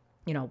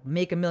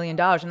 make $1 million.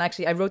 And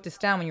actually, I wrote this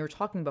down when you were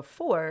talking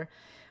before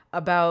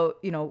about,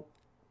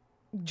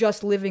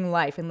 just living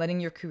life and letting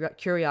your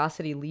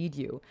curiosity lead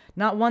you.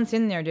 Not once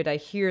in there did I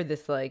hear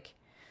this like,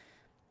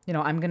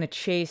 I'm going to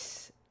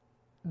chase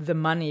the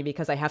money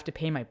because I have to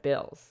pay my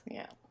bills.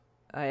 Yeah.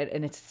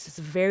 And it's just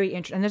very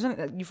interesting. And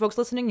there's you folks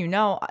listening, there's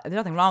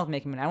nothing wrong with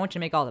making money. I want you to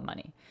make all the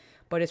money.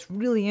 But it's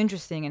really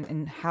interesting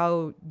in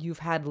how you've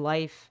had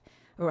life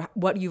or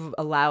what you've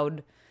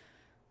allowed,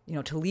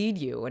 to lead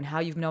you and how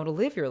you've been able to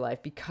live your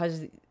life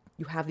because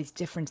you have these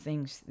different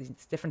things,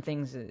 different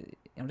needs,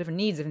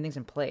 different things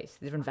in place,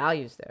 different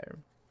values there.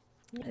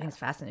 Yeah. I think it's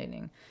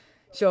fascinating.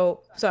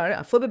 So, sorry,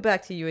 I'll flip it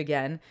back to you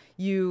again.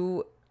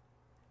 You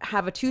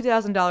have a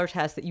 $2,000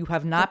 test that you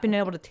have not been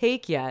able to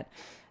take yet.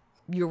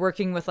 You're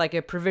working with like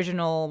a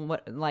provisional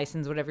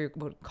license, whatever you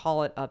would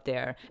call it up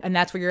there. And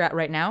that's where you're at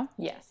right now?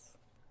 Yes.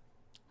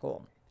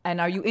 Cool.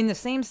 And are you in the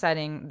same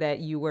setting that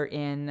you were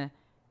in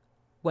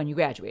when you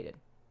graduated?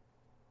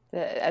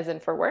 As in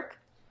for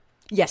work?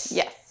 Yes.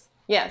 Yes.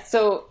 Yeah.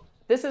 So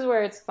this is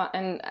where it's fun.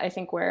 And I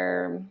think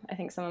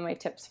some of my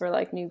tips for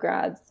like new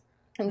grads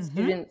and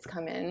students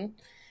come in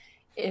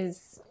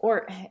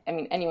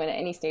anyone at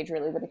any stage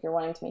really, but if you're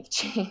wanting to make a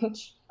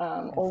change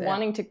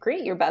wanting to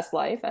create your best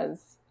life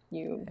as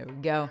you there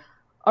we go.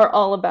 Are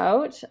all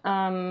about,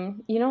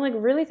 like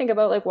really think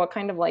about like what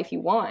kind of life you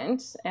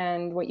want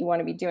and what you want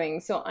to be doing.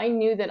 So I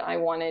knew that I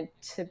wanted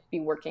to be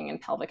working in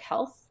pelvic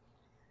health,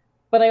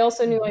 but I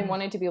also knew I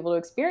wanted to be able to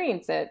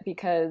experience it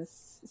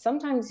because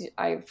sometimes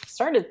I've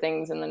started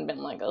things and then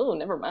been like, oh,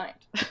 never mind.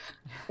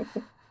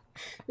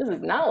 This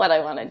is not what I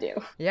want to do.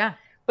 Yeah.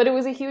 But it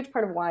was a huge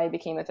part of why I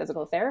became a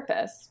physical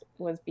therapist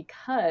was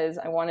because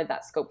I wanted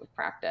that scope of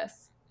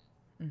practice.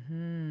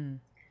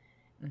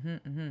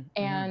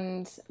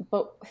 And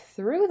but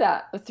through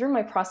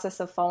my process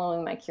of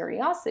following my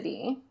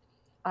curiosity,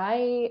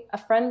 a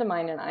friend of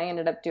mine and I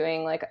ended up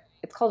doing like,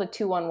 it's called a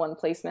 2-on-1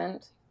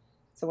 placement.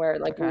 So where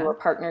like we were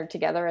partnered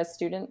together as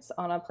students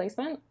on a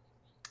placement,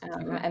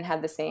 and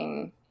had the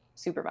same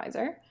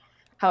supervisor.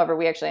 However,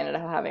 we actually ended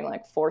up having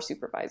like 4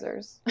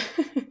 supervisors,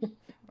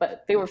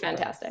 but they were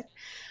fantastic.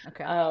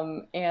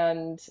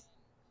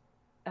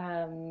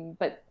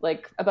 But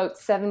like about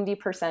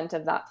 70%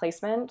 of that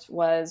placement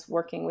was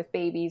working with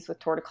babies with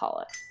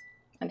torticollis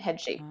and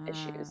head shape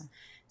issues.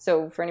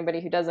 So for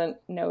anybody who doesn't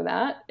know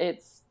that,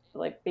 it's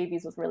like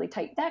babies with really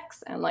tight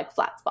necks and like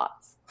flat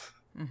spots.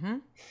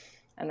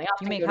 And they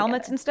often you make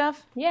helmets and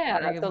stuff?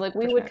 Yeah. So like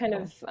we would kind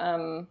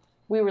of,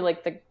 we were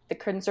like the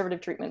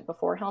conservative treatment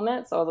before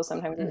helmets, although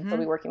sometimes we would still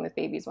be working with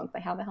babies once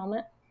they have a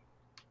helmet.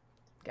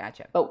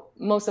 Gotcha. But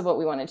most of what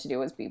we wanted to do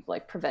was be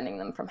like preventing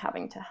them from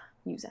having to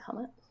use a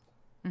helmet.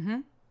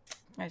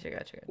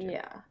 Gotcha.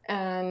 Yeah.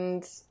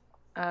 And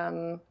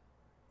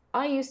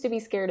I used to be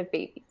scared of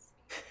babies.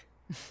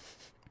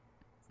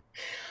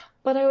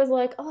 But I was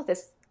like, oh,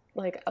 this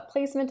like a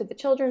placement at the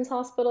children's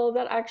hospital,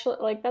 that actually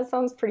like that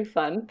sounds pretty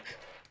fun.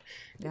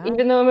 Yeah.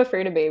 Even though I'm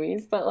afraid of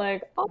babies, but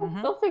like,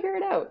 they'll figure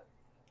it out.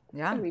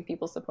 Yeah. There'll be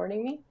people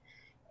supporting me.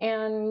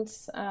 And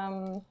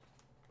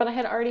but I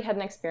had already had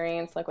an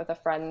experience like with a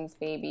friend's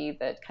baby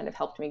that kind of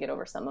helped me get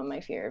over some of my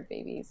fear of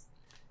babies.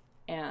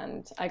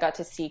 And I got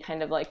to see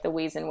kind of like the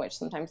ways in which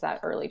sometimes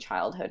that early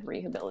childhood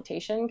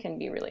rehabilitation can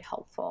be really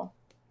helpful.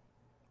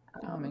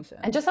 Makes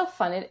sense. And just how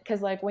fun it,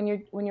 because like when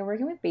you're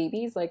working with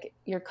babies, like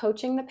you're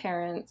coaching the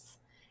parents,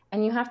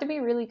 and you have to be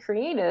really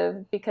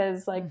creative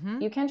because like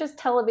you can't just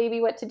tell a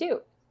baby what to do.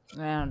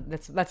 Yeah,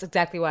 that's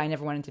exactly why I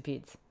never went into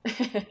peds.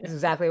 That's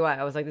exactly why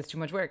I was like, it's too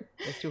much work.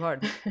 It's too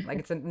hard. Like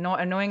it's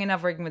annoying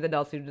enough working with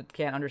adults who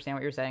can't understand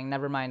what you're saying.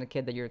 Never mind a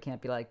kid that you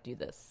can't be like, do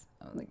this.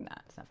 I was like, nah,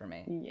 it's not for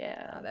me.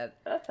 Yeah.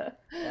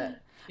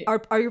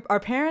 Are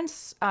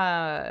parents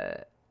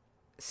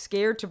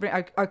scared to bring?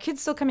 Are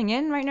kids still coming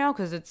in right now?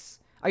 Because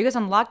are you guys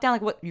on lockdown?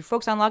 Like, what you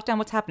folks on lockdown?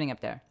 What's happening up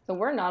there? So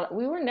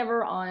we were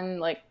never on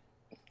like,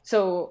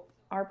 so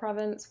our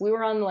province, we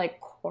were on like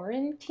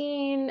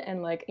quarantine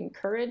and like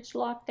encouraged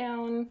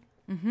lockdown,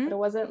 but it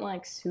wasn't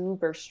like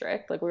super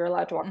strict. Like we were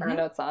allowed to walk around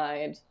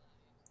outside.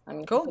 I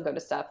mean, cool. Go to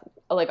stuff.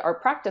 Like our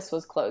practice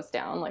was closed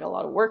down. Like a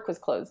lot of work was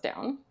closed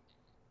down.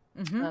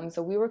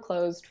 So we were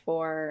closed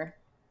for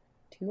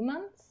 2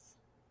 months.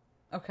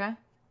 Okay.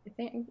 I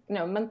think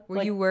no month.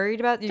 Were you worried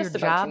about your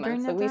job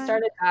during that time? So we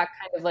started back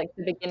kind of like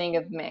the beginning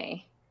of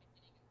May.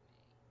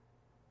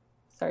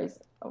 Sorry,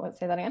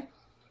 say that again.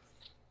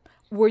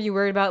 Were you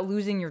worried about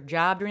losing your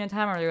job during that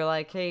time, or you're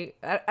like, hey,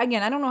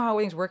 again, I don't know how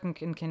things work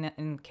in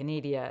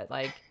Canada.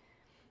 Like,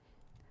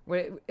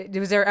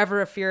 was there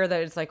ever a fear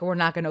that it's like we're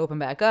not going to open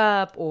back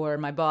up, or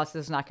my boss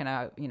is not going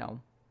to,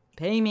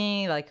 pay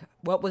me? Like,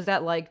 what was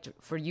that like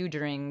for you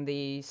during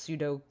the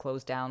pseudo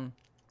close down,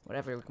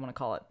 whatever you want to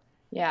call it?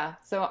 Yeah,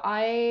 so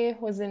I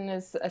was in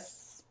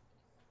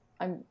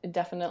I'm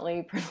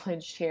definitely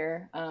privileged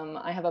here.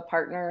 I have a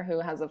partner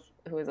who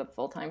is a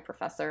full-time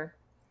professor.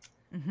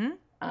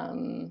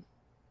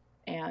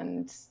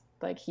 And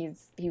like he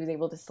was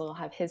able to still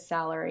have his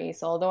salary.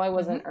 So although I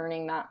wasn't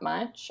earning that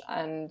much,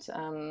 and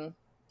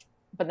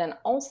but then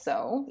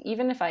also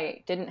even if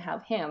I didn't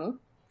have him,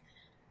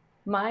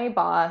 my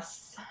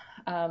boss.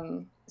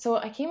 So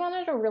I came on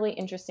at a really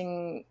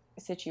interesting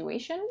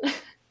situation.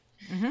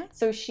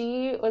 So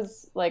she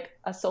was like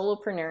a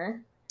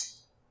solopreneur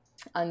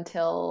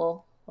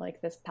until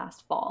like this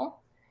past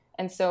fall.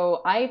 And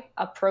so I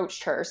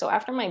approached her. So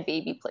after my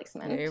baby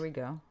placement. There we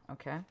go.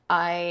 Okay.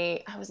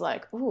 I was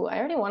like, ooh, I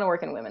already want to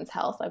work in women's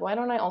health. Like, why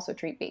don't I also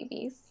treat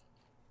babies?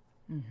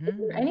 Is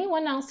there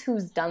anyone else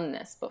who's done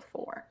this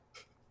before?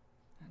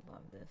 I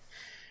love this.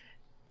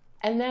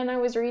 And then I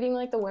was reading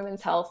like the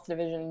Women's Health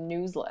Division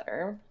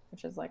newsletter,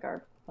 which is like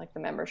the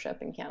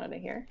membership in Canada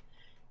here.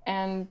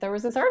 And there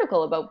was this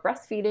article about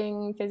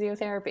breastfeeding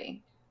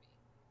physiotherapy.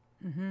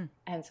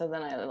 And so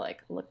then I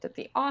like looked at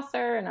the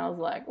author and I was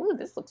like, ooh,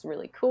 this looks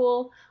really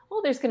cool.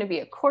 Well, there's going to be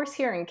a course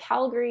here in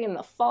Calgary in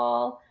the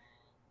fall.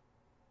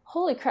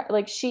 Holy crap.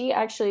 Like she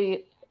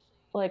actually,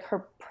 like her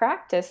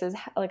practice is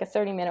like a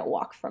 30-minute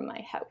walk from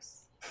my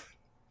house.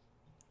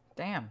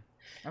 Damn.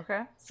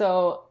 Okay.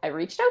 So I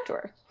reached out to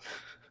her.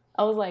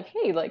 I was like,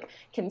 hey, like,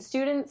 can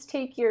students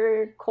take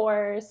your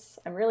course?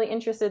 I'm really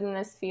interested in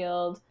this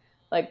field.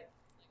 Like,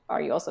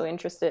 are you also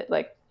interested?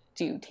 Like,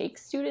 do you take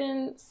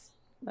students?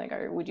 Like,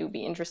 would you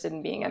be interested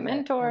in being a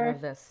mentor? I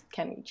love this.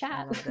 Can we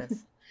chat?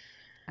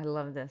 I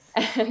love this.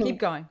 And keep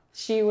going.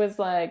 She was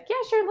like, yeah,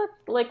 sure.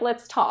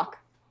 Let's talk.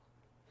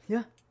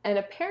 Yeah. And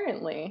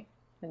apparently,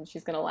 and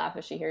she's going to laugh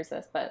if she hears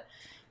this, but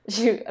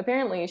she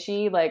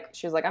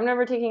was like, I'm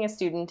never taking a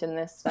student in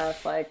this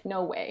stuff. Like,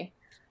 no way.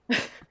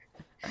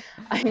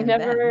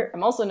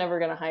 I'm also never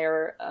going to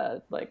hire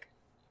a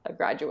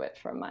graduate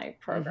from my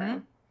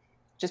program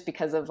just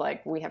because of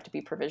like, we have to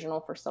be provisional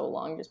for so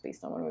long just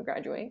based on when we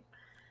graduate.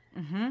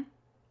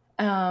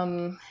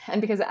 And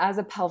because as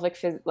a pelvic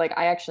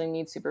I actually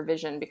need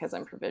supervision because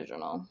I'm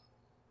provisional.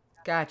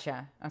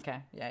 Gotcha. Okay.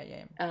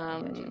 Yeah. I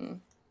gotcha.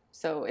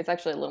 So it's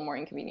actually a little more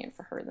inconvenient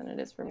for her than it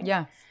is for me.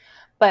 Yeah.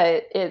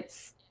 But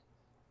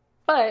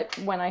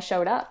when I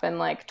showed up and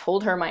like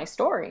told her my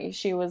story,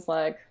 she was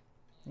like,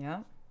 Yeah.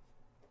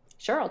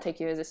 sure, I'll take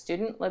you as a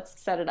student. Let's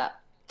set it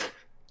up.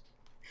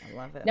 I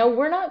love it. Now,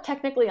 we're not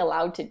technically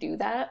allowed to do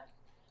that.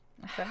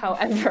 Okay.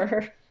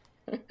 However,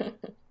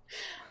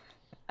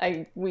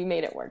 we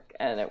made it work,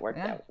 and it worked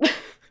out.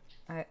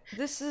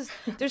 There's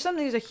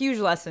a huge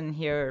lesson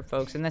here,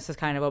 folks, and this is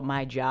kind of what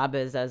my job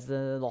is as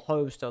the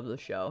host of the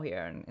show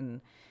here,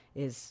 and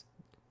is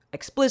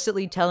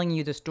explicitly telling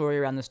you the story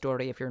around the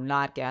story if you're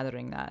not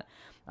gathering that.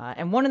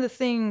 And one of the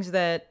things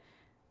that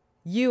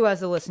you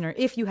as a listener,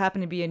 if you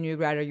happen to be a new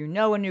grad or you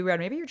know a new grad,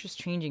 maybe you're just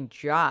changing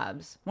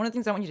jobs, one of the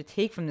things I want you to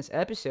take from this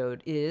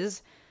episode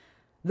is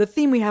the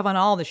theme we have on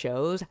all the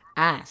shows,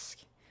 ask.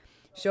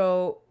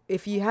 So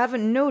if you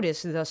haven't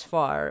noticed thus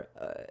far,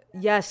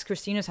 yes,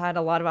 Christina's had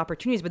a lot of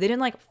opportunities, but they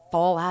didn't like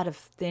fall out of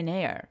thin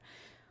air.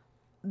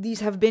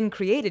 These have been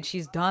created.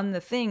 She's done the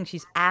thing.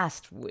 She's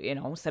asked,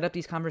 set up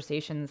these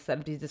conversations, set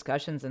up these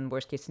discussions, and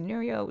worst case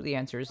scenario, the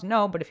answer is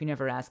no, but if you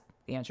never ask,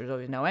 the answer is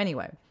always no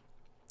anyway.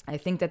 I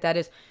think that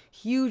is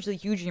hugely,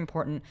 hugely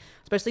important,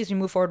 especially as we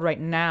move forward right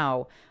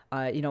now.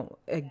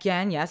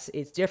 Again, yes,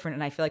 it's different.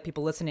 And I feel like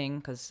people listening,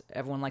 because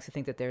everyone likes to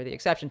think that they're the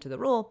exception to the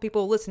rule,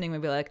 people listening may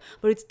be like,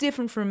 but it's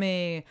different for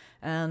me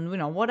and,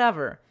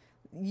 whatever.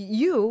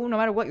 You, no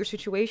matter what your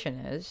situation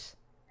is,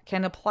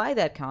 can apply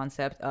that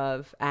concept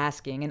of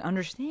asking and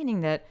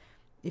understanding that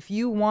if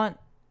you want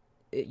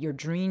your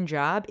dream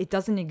job, it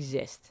doesn't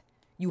exist.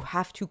 You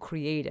have to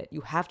create it.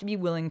 You have to be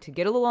willing to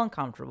get a little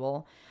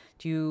uncomfortable,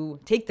 to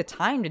take the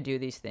time to do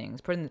these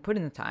things, put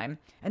in the time,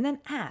 and then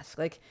ask.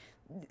 Like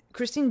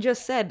Christine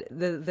just said,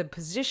 the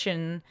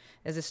position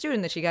as a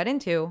student that she got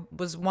into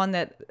was one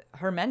that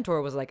her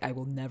mentor was like, I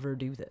will never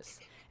do this.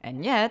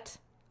 And yet,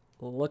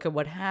 look at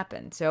what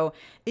happened. So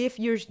if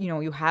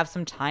you have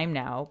some time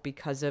now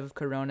because of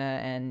Corona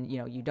and,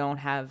 you don't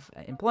have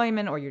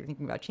employment, or you're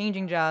thinking about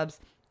changing jobs,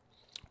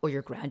 or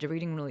you're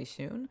graduating really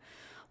soon,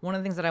 one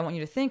of the things that I want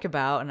you to think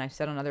about, and I've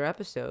said on other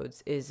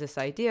episodes, is this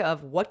idea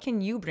of what can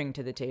you bring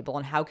to the table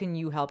and how can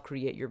you help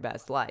create your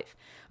best life?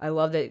 I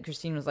love that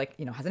Christine was like,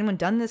 has anyone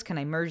done this? Can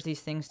I merge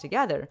these things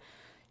together?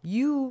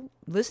 You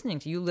listening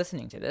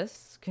to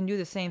this can do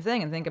the same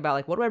thing and think about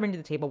like, what do I bring to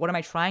the table? What am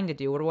I trying to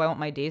do? What do I want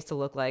my days to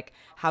look like?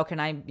 How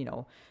can I,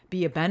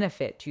 be a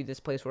benefit to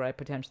this place where I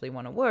potentially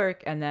want to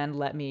work? And then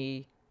let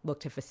me look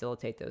to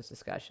facilitate those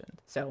discussions.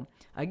 So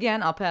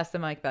again, I'll pass the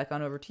mic back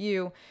on over to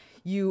you.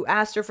 You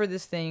asked her for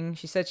this thing.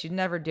 She said she'd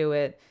never do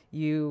it.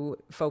 You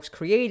folks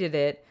created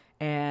it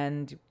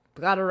and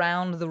got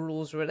around the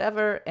rules or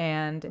whatever.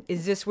 And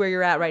is this where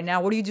you're at right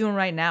now? What are you doing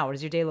right now? What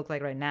does your day look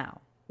like right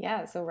now?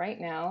 Yeah, so right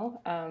now,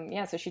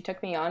 so she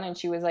took me on, and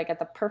she was like at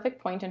the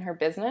perfect point in her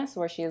business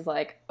where she's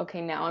like,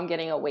 okay, now I'm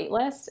getting a wait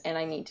list and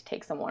I need to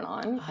take someone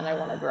on and I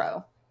want to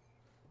grow.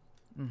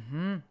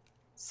 Mm-hmm.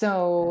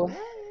 So...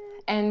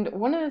 And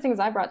one of the things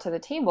I brought to the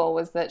table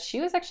was that she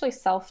was actually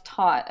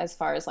self-taught as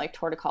far as like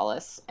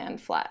torticollis and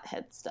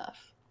flathead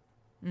stuff.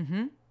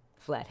 Mm-hmm.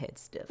 Flathead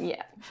stuff.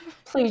 Yeah.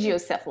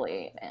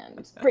 Plagiocephaly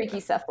and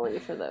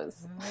brachycephaly for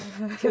those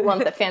who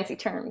want the fancy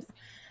terms.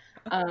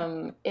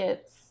 For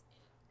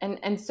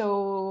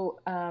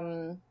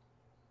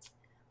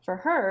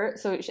her,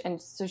 so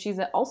she's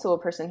also a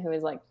person who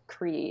has like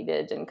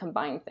created and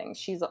combined things.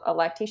 She's a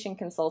lactation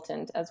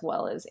consultant as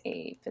well as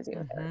a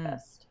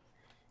physiotherapist.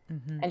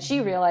 Mm-hmm, and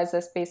she realized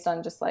this based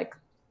on just like,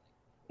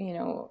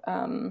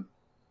 as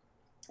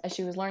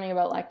she was learning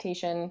about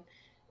lactation,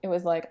 it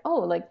was like, oh,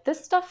 like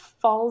this stuff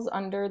falls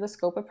under the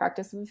scope of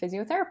practice of a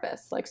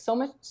physiotherapist. Like so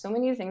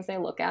many things they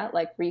look at,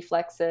 like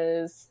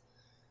reflexes,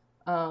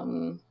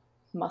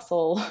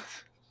 muscle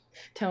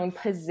tone,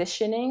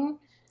 positioning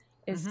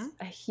is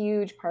a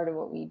huge part of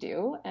what we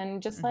do.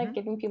 And just like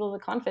giving people the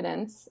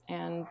confidence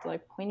and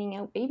like pointing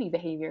out baby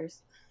behaviors.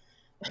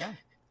 Yeah.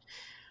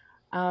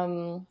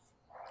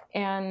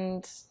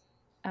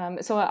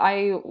 So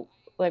I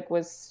like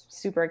was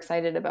super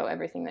excited about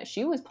everything that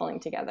she was pulling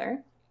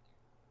together.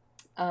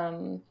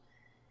 Like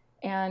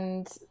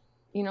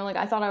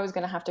I thought I was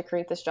going to have to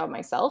create this job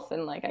myself.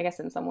 And like, I guess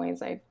in some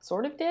ways I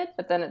sort of did,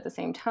 but then at the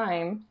same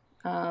time,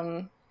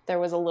 there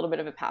was a little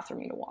bit of a path for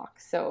me to walk.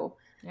 So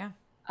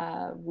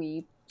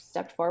we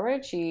stepped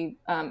forward. She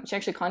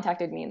actually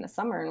contacted me in the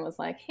summer and was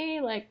like, hey,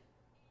 like,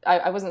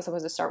 I wasn't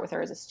supposed to start with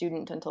her as a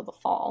student until the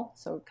fall.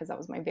 So, because that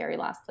was my very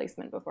last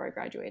placement before I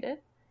graduated.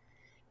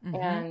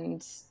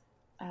 Mm-hmm.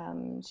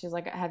 And she's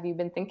like, have you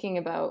been thinking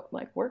about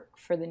like work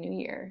for the new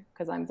year?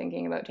 Because I'm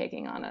thinking about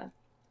taking on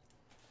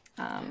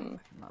I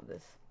love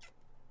this.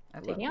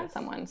 Taking on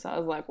someone. So I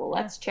was like, well,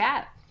 let's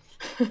chat.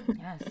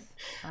 Yes,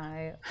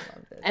 I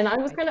love this. And I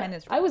was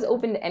I was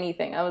open to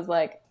anything. I was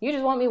like, you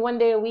just want me one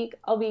day a week?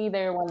 I'll be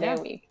there one day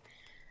a week.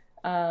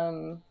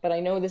 But I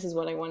know this is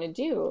what I want to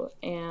do.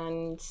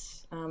 And,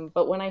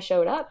 but when I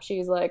showed up,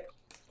 she's like,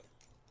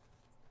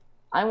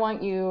 I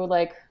want you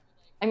like,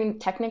 I mean,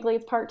 technically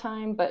it's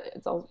part-time, but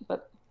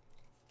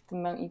the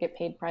amount you get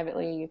paid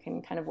privately, you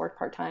can kind of work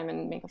part-time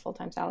and make a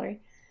full-time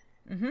salary.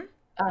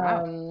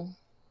 Wow.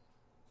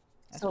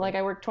 So like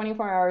I work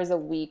 24 hours a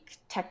week,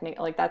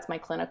 technically, like that's my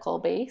clinical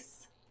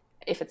base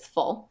if it's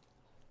full.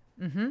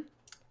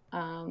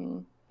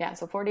 Yeah,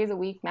 so 4 days a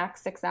week,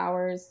 max 6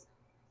 hours.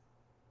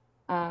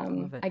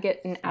 I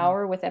get an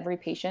hour with every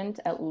patient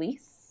at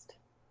least.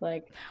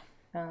 Like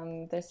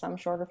there's some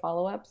shorter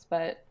follow-ups,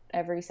 but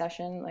every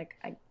session, like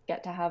I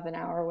get to have an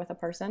hour with a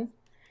person.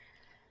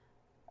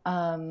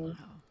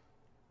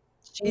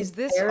 Is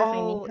this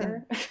all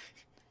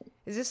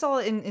is this all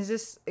in, is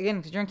this, again,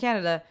 because you're in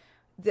Canada,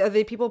 are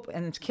they people,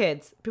 and it's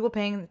kids, people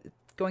paying,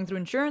 going through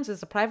insurance? Is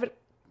it a private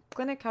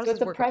clinic? How does So this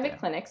it's a work? private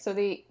clinic. So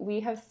we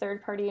have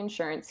third-party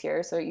insurance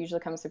here. So it usually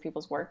comes through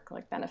people's work,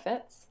 like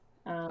benefits.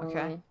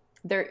 Okay.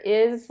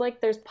 There's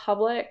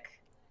public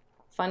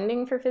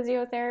funding for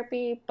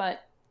physiotherapy,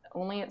 but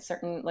only at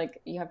certain,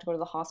 like you have to go to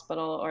the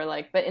hospital or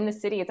like, but in the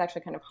city, it's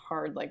actually kind of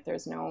hard. Like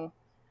there's no,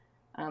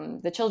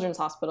 the children's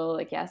hospital,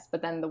 like, yes,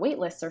 but then the wait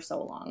lists are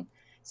so long.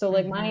 So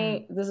like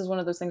this is one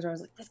of those things where I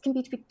was like, this can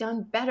be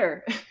done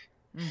better.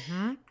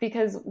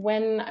 Because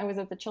when I was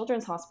at the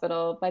children's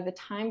hospital, by the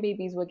time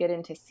babies would get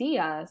in to see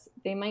us,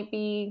 they might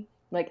be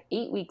like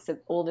 8 weeks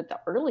old at the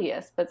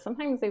earliest, but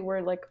sometimes they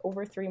were like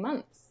over 3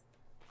 months.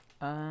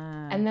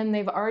 And then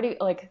they've already,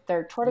 like,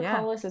 their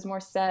torticollis is more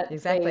set.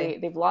 Exactly.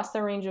 They've lost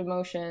their range of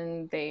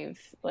motion. They've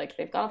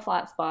got a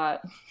flat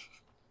spot.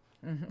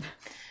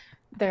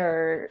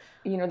 They're,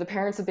 the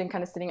parents have been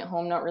kind of sitting at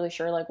home, not really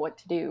sure like what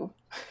to do.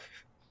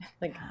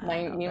 Like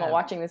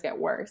watching this get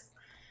worse.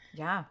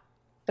 Yeah.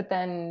 But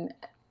then,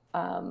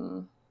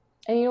 and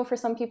for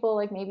some people,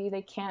 like maybe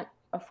they can't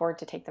afford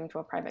to take them to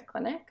a private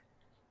clinic,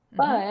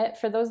 but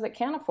for those that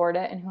can afford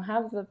it and who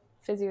have the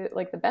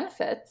the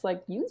benefits,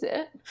 like use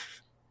it.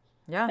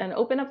 Yeah. And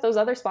open up those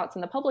other spots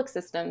in the public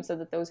system so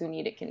that those who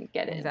need it can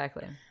get in.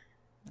 Exactly.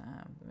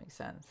 That makes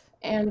sense.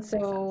 And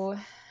so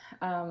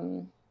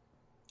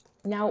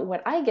now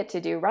what I get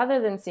to do, rather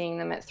than seeing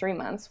them at 3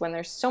 months when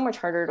they're so much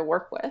harder to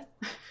work with,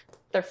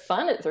 they're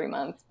fun at 3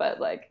 months, but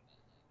like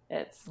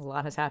it's a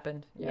lot has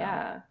happened.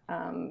 Yeah.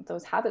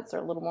 Those habits are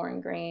a little more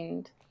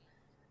ingrained.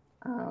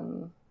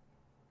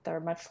 They're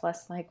much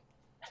less like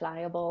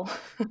pliable.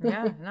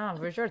 Yeah, no,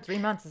 for sure. 3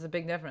 months is a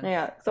big difference.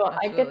 Yeah. So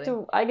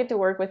Absolutely. I get to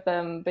work with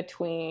them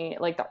between,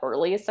 like, the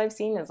earliest I've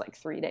seen is like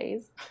 3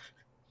 days,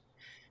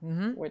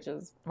 which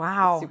is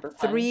super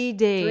fun. 3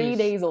 days. 3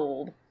 days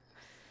old.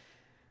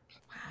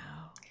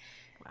 Wow.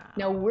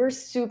 Now we're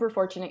super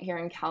fortunate here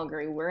in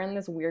Calgary. We're in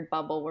this weird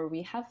bubble where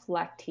we have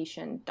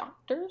lactation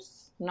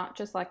doctors, not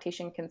just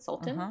lactation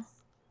consultants,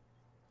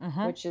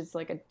 which is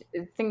like a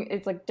thing.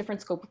 It's like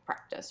different scope of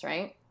practice,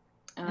 right?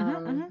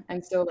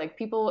 And so like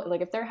people,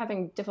 like if they're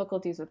having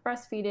difficulties with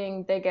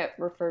breastfeeding, they get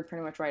referred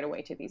pretty much right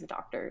away to these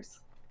doctors.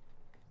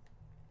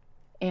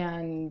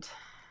 And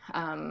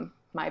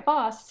my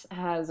boss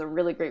has a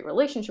really great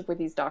relationship with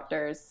these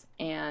doctors,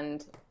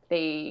 and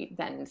they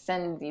then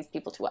send these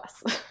people to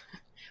us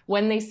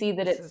when they see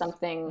that it's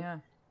something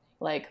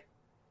like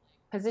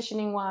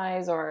positioning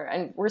wise,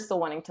 and we're still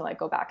wanting to like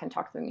go back and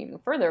talk to them even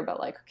further about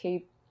like,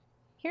 okay,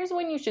 here's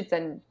when you should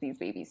send these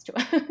babies to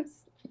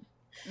us.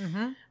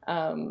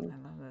 I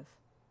love this.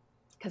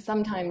 Because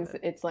sometimes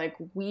it's like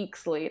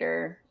weeks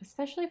later,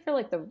 especially for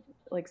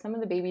like some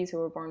of the babies who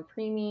were born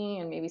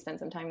preemie and maybe spent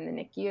some time in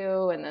the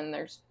NICU, and then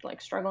they're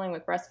like struggling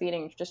with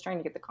breastfeeding, just trying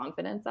to get the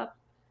confidence up.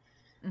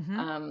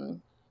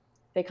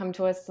 They come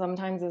to us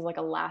sometimes as like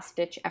a last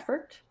ditch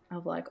effort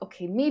of like,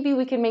 okay, maybe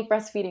we can make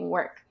breastfeeding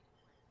work.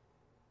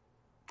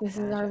 This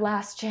is our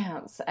last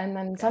chance. And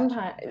then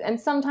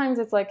sometimes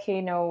it's like,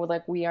 hey, no,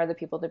 like we are the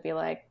people to be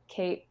like,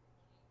 Kate,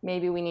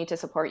 maybe we need to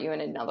support you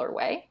in another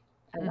way.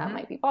 And that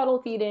might be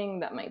bottle feeding.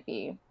 That might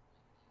be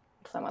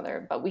some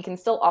other, but we can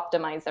still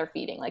optimize their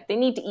feeding. Like they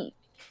need to eat.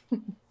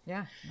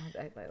 Yeah,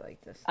 I like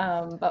this.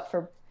 But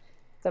for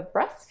the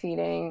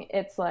breastfeeding,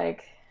 it's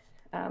like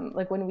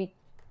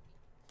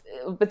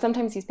but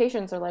sometimes these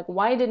patients are like,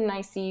 why didn't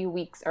I see you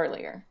weeks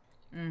earlier?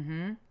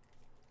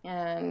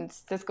 And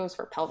this goes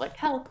for pelvic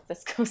health.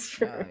 This goes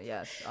for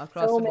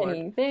across so the board.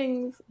 many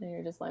things. And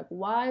you're just like,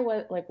 why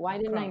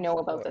didn't I know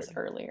about this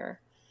earlier?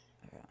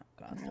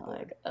 And you're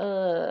like,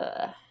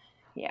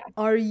 yeah.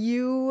 Are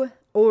you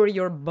or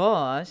your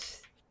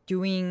boss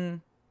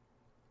doing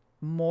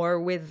more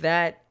with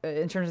that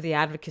in terms of the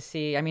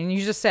advocacy? I mean,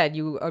 you just said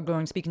you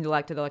are speaking to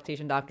the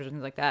lactation doctors and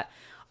things like that.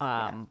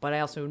 But I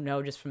also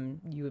know just from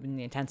you in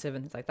the intensive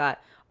and things like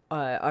that,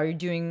 are you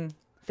doing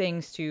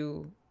things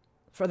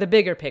for the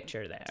bigger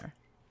picture there?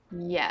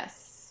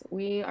 Yes,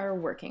 we are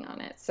working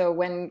on it. So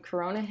when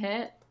Corona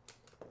hit,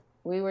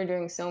 we were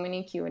doing so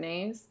many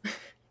Q&As.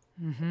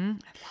 I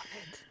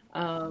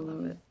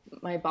love it.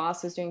 My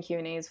boss was doing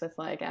Q&As with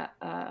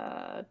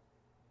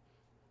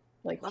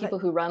people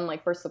who run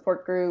like birth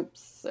support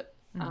groups,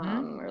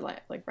 or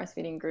like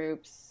breastfeeding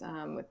groups,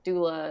 with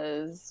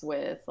doulas,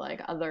 with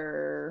like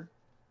other.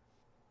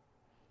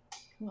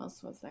 Who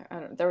else was there? I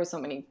don't know. There were so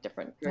many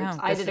different groups.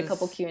 I did a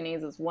couple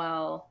Q&As as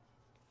well.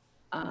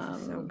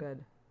 So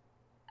good.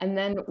 And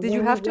then Did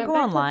you have to go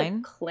online? To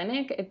the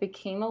clinic, it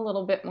became a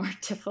little bit more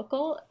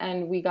difficult,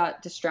 and we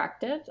got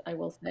distracted, I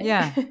will say.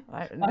 Yeah,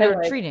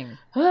 they're treating.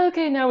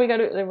 Okay, now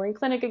we're in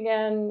clinic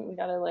again. We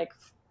got to like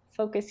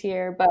focus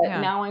here. But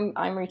now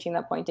I'm reaching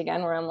that point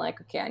again where I'm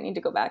like, okay, I need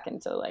to go back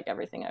into like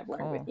everything I've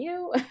learned with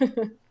you.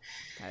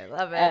 I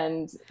love it.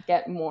 And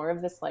get more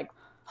of this like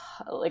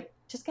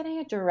just getting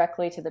it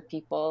directly to the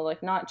people,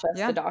 like not just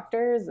the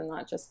doctors and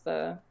not just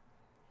the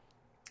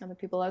other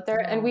people out there.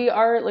 And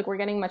we're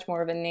getting much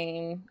more of a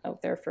name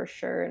out there for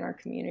sure in our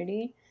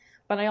community.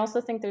 But I also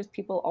think there's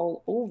people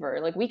all over.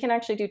 Like we can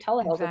actually do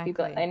telehealth with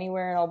people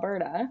anywhere in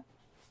Alberta.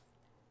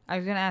 I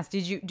was gonna ask,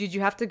 did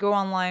you have to go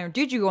online, or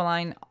did you go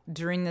online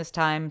during this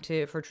time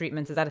for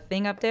treatments? Is that a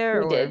thing up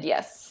there? We did,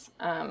 yes.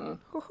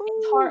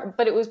 It's hard,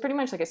 but it was pretty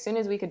much like as soon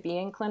as we could be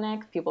in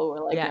clinic, people were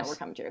like, "No, we're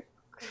coming to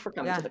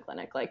the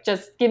clinic. Like,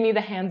 just give me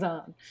the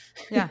hands-on."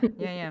 Yeah.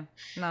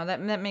 No,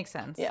 that makes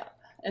sense. Yeah,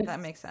 and that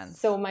makes sense.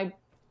 So my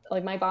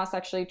boss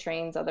actually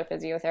trains other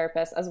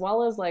physiotherapists as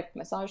well as like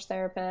massage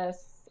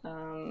therapists.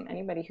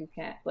 Anybody who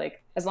can't,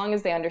 like, as long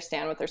as they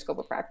understand what their scope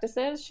of practice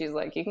is, she's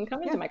like, you can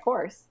come into my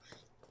course.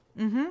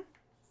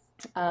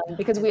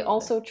 Because we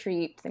also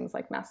treat things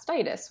like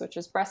mastitis, which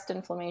is breast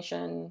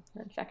inflammation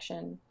or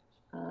infection,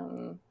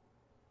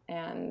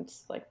 and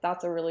like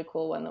that's a really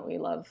cool one that we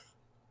love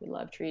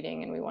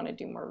treating, and we want to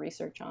do more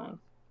research on.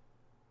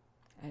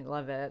 I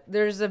love it.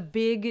 There's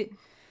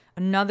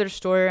another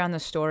story on the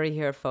story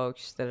here,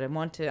 folks, that I'm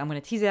going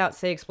to tease it out,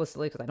 say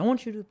explicitly, because I don't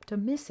want you to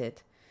miss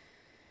it.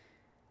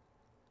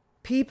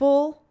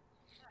 People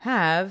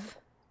have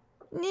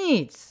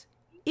needs.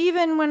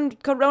 Even when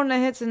Corona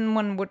hits and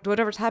when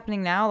whatever's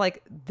happening now,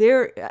 like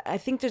I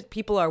think that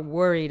people are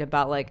worried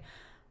about like,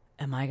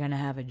 am I gonna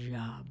have a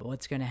job?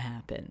 What's gonna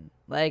happen?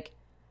 Like,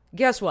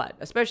 guess what?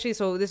 Especially,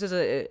 so this is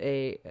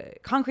a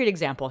concrete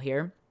example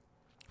here.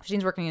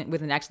 She's working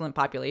with an excellent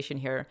population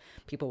here.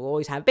 People will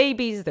always have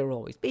babies. There will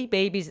always be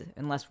babies,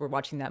 unless we're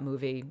watching that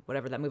movie,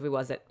 whatever that movie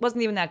was. That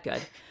wasn't even that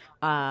good.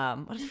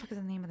 What the fuck is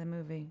the name of the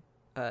movie?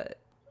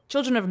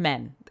 Children of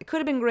Men. It could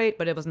have been great,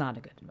 but it was not a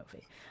good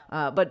movie.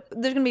 But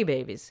there's going to be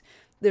babies.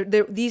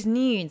 These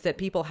needs that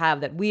people have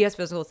that we as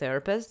physical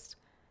therapists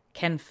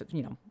can,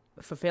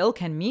 fulfill,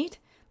 can meet,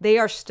 they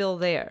are still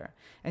there.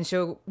 And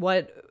so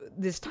what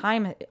this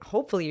time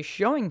hopefully is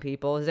showing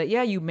people is that,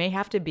 you may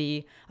have to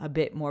be a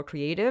bit more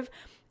creative,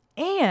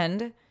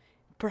 and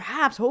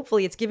perhaps,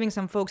 hopefully, it's giving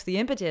some folks the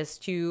impetus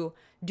to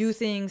do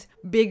things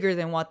bigger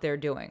than what they're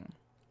doing.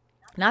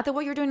 Not that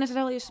what you're doing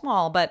necessarily is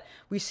small, but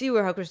we see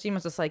how Christine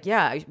was just like,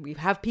 we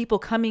have people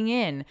coming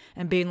in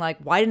and being like,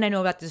 why didn't I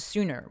know about this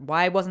sooner?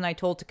 Why wasn't I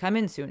told to come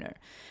in sooner?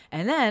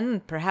 And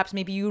then perhaps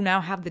maybe you now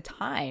have the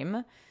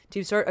time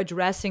to start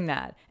addressing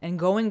that and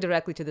going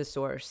directly to the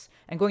source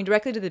and going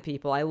directly to the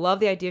people. I love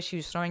the idea she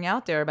was throwing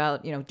out there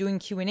about, doing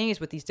Q&As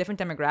with these different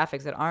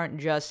demographics that aren't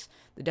just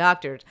the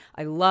doctors.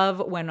 I love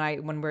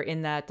when we're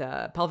in that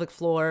pelvic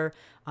floor,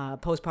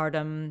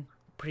 postpartum,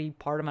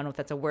 prepartum, I don't know if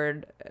that's a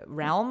word,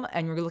 realm,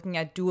 and you're looking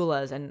at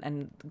doulas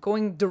and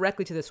going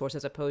directly to the source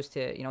as opposed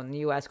to, in the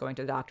US, going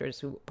to the doctors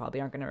who probably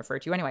aren't going to refer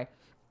to you anyway.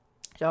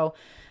 So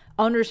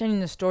understanding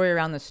the story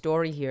around the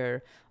story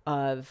here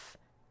of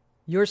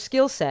your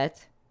skill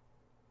set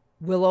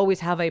will always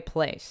have a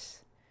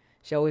place.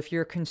 So if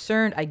you're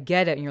concerned, I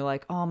get it, and you're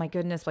like, oh my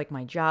goodness, like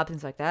my job,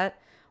 things like that.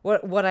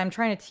 What I'm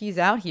trying to tease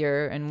out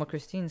here, and what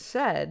Christine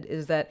said,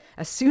 is that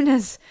as soon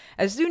as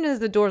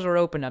the doors are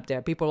open up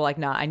there, people are like,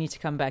 nah, I need to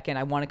come back in.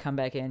 I want to come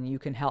back in. You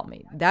can help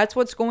me. That's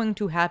what's going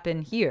to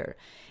happen here.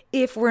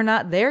 If we're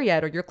not there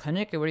yet, or your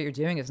clinic or what you're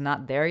doing is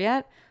not there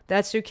yet,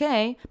 that's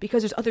okay,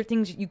 because there's other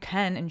things you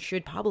can and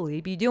should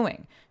probably be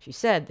doing. She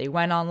said they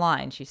went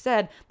online. She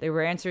said they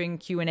were answering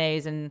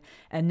Q&As and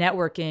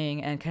networking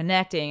and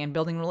connecting and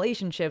building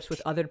relationships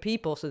with other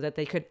people so that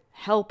they could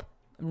help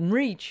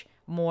reach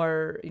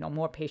more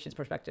patients,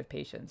 prospective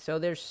patients. So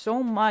there's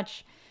so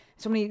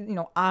many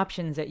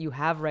options that you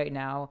have right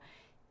now,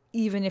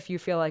 even if you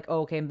feel like,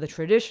 okay, the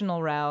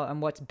traditional route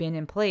and what's been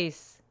in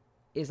place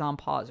is on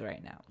pause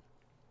right now.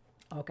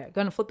 Okay,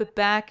 gonna flip it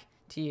back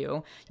to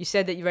you. You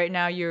said that right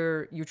now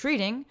you're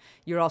treating.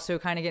 You're also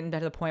kind of getting to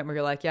the point where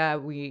you're like, I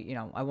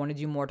want to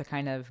do more to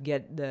kind of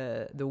get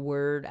the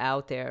word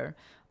out there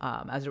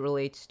as it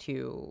relates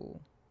to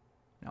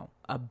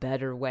a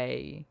better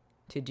way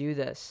to do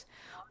this.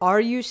 Are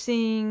you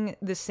seeing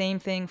the same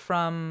thing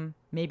from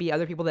maybe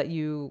other people that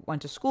you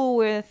went to school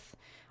with?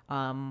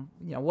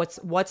 What's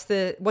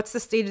the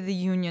state of the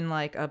union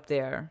like up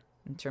there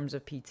in terms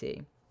of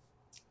PT?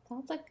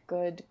 That's a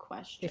good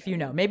question. If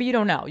maybe you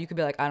don't know, you could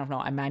be like, I don't know,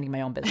 I'm minding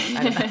my own business.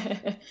 I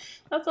don't know.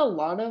 That's a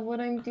lot of what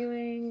I'm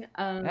doing.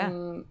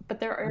 But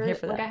there are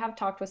I have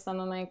talked with some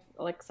of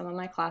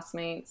my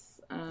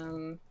classmates.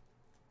 Some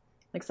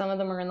of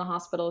them are in the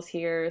hospitals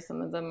here,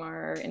 some of them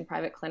are in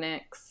private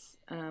clinics.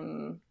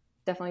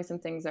 Definitely some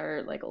things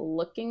are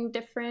looking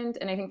different,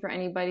 and I think for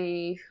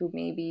anybody who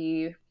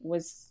maybe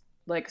was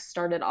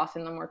started off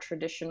in the more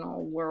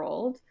traditional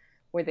world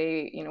where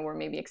they were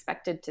maybe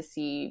expected to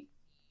see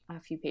a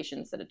few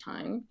patients at a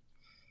time,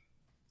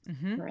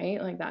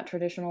 right? Like that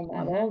traditional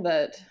model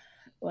that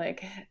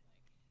like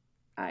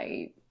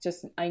I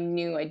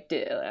knew I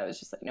did. I was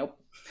just like, nope,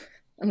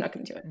 I'm not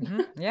going to do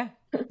it. Yeah.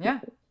 Yeah.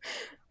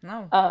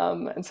 No.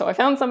 And so I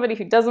found somebody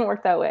who doesn't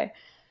work that way.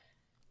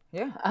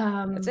 Yeah.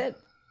 That's it.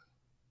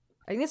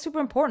 I think that's super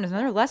important. There's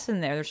another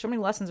lesson there. There's so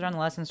many lessons around the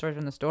lesson stories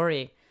from the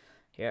story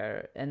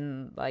here.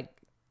 And like,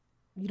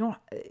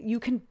 you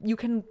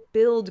can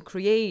build,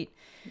 create,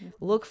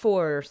 look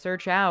for,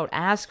 search out,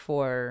 ask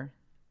for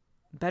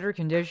better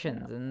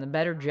conditions and the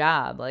better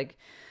job. Like,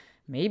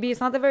 maybe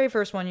it's not the very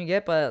first one you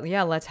get, but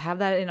yeah, let's have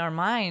that in our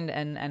mind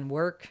and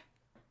work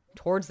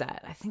towards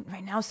that. I think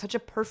right now is such a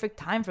perfect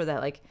time for that.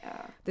 Like,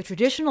 the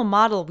traditional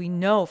model, we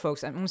know,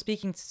 folks, I'm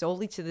speaking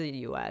solely to the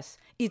US,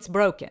 it's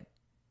broken.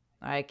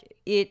 Like,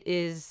 it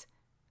is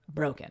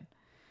broken.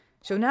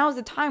 So now is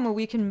the time where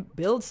we can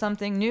build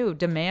something new,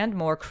 demand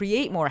more,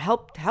 create more,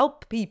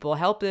 help people,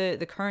 help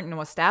the current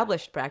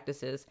established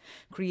practices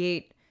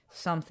create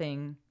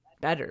something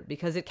better,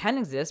 because it can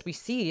exist. We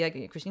see,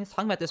 like Christina's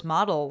talking about this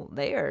model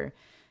there.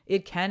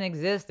 It can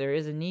exist. There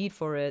is a need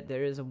for it.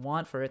 There is a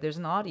want for it. There's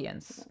an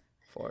audience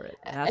for it.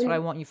 And that's what I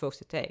want you folks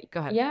to take. Go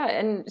ahead. Yeah,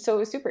 and so it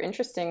was super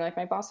interesting. Like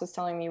my boss was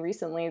telling me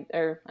recently,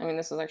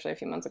 this was actually a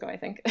few months ago, I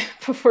think,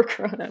 before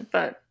Corona,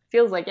 but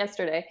feels like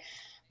yesterday.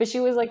 But she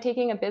was like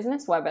taking a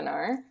business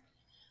webinar,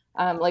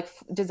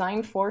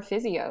 designed for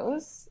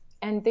physios.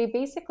 And they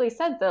basically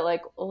said that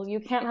like, well, you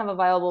can't have a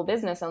viable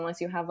business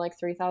unless you have like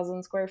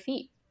 3,000 square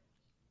feet.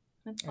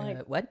 It's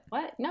like, what?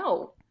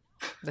 No.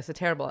 That's a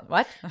terrible one.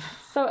 What?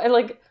 So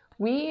like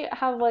we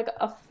have like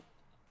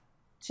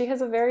she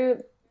has a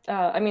very,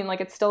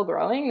 it's still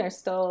growing. There's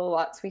still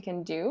lots we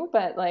can do,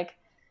 but like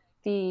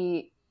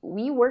we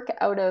work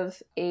out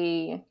of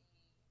a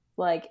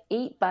like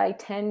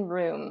 8x10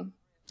 room.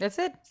 That's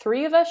it.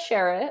 3 of us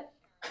share it.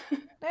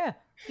 Yeah.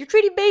 You're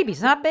treating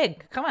babies, not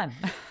big. Come on.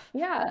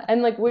 Yeah.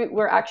 And like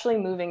we're actually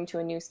moving to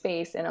a new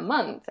space in a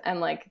month.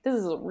 And like, this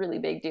is a really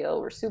big deal.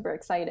 We're super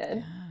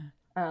excited.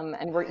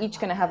 And we're each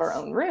going to have our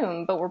own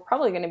room, but we're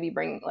probably going to be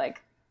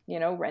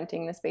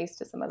renting the space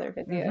to some other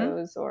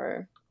videos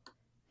or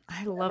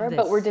I love this.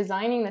 But we're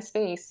designing the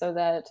space so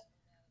that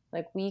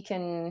like we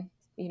can,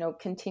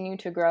 continue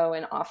to grow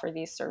and offer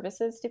these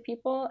services to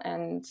people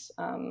and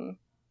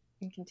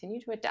continue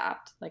to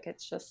adapt. Like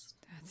it's just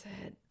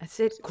that's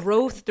it.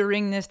 Growth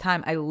during this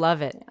time. I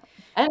love it.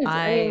 Yeah.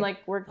 And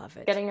we're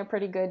getting a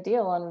pretty good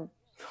deal on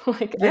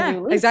like a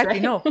new lease, exactly.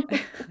 Right? No,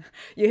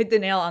 you hit the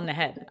nail on the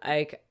head.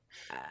 Like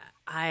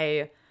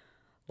I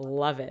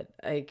love it.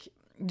 Like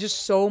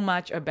just so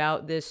much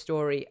about this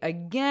story.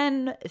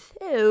 Again,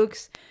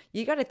 folks,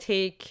 you got to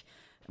take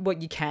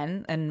what you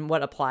can and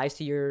what applies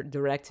to your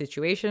direct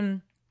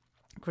situation.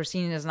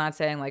 Christina is not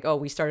saying like, oh,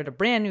 we started a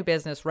brand new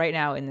business right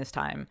now in this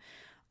time.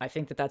 I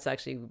think that that's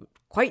actually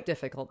quite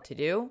difficult to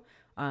do.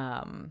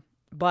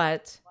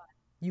 But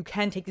you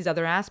can take these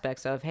other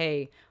aspects of,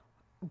 hey,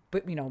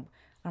 but I don't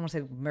want to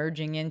say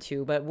merging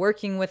into, but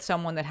working with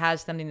someone that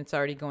has something that's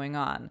already going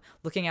on,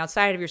 looking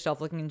outside of yourself,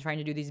 looking and trying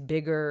to do these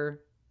bigger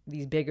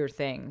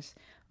things,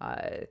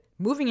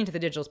 moving into the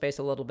digital space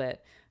a little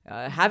bit,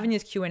 having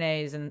these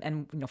Q&As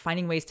and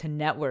finding ways to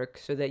network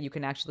so that you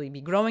can actually be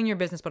growing your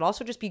business, but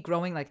also just be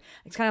growing, like,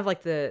 it's kind of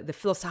like the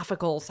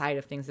philosophical side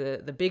of things,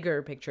 the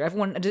bigger picture.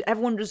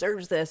 Everyone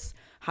deserves this.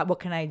 What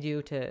can I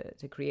do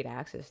to create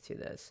access to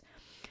this?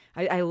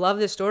 I love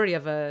this story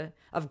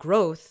of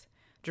growth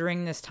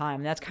during this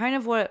time. That's kind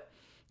of what,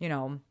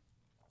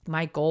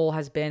 my goal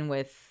has been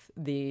with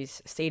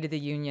these State of the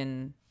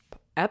Union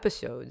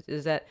episodes,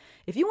 is that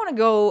if you want to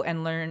go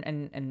and learn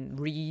and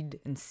read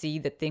and see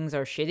that things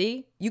are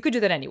shitty, you could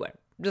do that anywhere.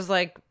 Just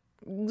like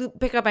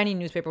pick up any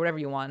newspaper, whatever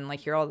you want, and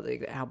like hear all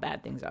how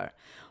bad things are.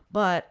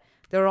 But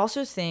there are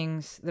also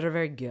things that are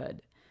very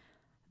good.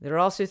 There are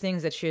also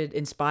things that should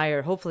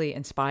hopefully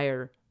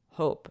inspire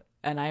hope.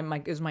 And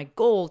it was my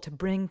goal to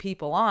bring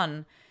people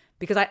on,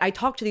 because I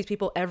talk to these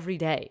people every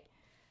day.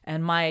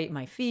 And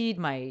my feed,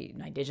 my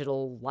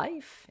digital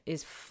life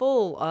is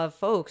full of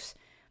folks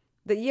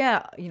that,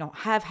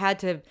 have had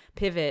to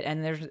pivot,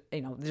 and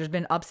there's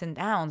been ups and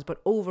downs,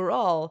 but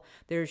overall,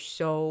 there's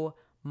so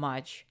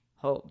much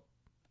hope.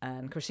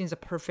 And Christine's a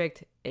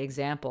perfect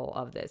example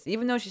of this.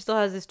 Even though she still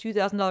has this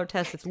 $2,000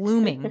 test that's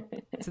looming,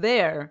 it's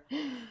there.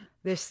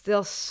 There's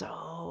still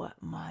so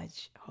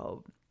much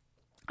hope.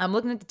 I'm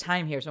looking at the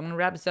time here, so I'm going to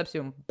wrap this up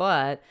soon,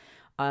 but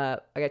I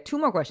got 2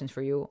 more questions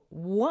for you.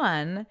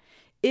 One,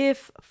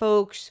 if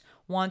folks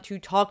want to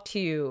talk to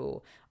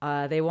you,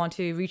 they want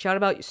to reach out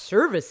about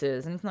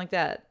services, anything like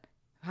that,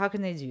 how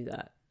can they do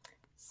that?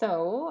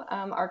 So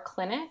our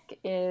clinic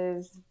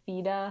is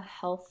Vida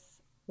Health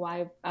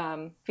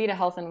and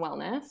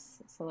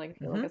Wellness. So like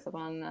if you look us up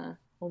on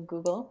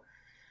Google,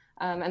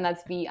 and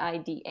that's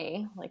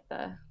VIDA, like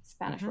the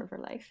Spanish word for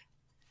life.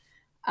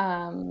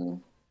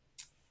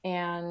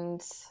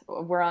 And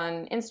we're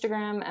on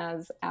Instagram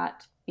as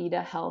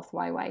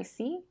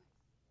 @VidaHealthYYC.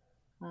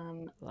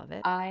 Love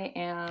it. I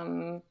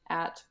am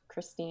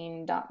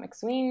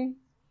 @Christine.McSween.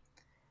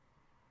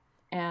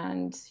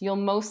 And you'll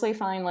mostly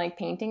find like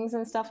paintings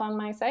and stuff on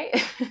my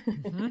site.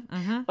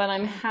 But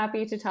I'm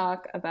happy to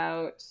talk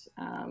about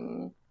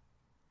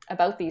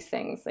these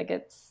things. Like,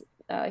 it's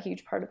a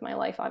huge part of my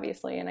life,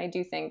 obviously. And I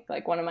do think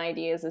like one of my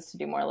ideas is to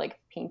do more like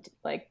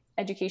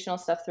educational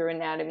stuff through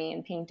anatomy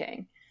and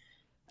painting,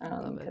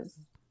 because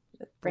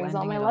it brings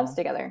all my loves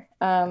together.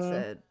 That's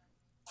it.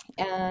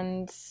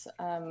 And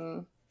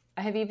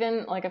I have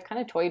even like, I've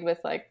kind of toyed with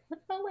like, what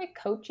about like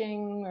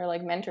coaching or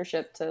like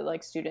mentorship to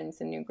like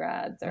students and new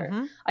grads,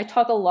 or I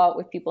talk a lot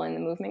with people in the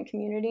movement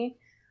community,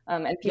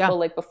 and people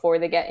like before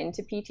they get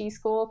into PT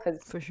school,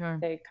 because For sure.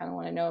 they kind of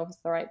want to know if it's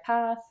the right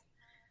path.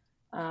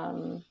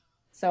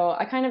 So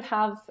I kind of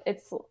have,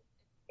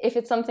 if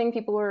it's something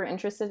people are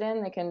interested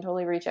in, they can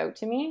totally reach out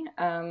to me.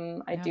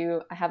 I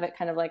have it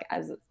kind of like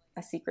as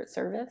a secret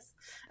service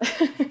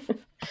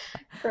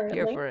currently,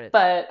 Here for it.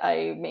 but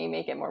I may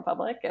make it more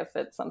public if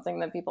it's something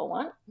that people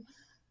want.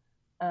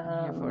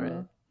 Here for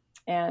it.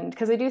 And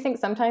because I do think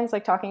sometimes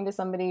like talking to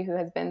somebody who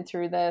has been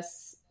through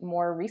this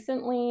more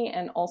recently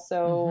and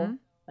also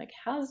like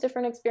has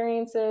different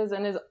experiences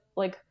and is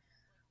like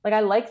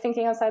I like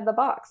thinking outside the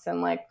box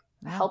and like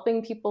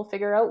helping people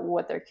figure out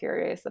what they're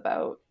curious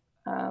about.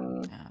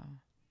 I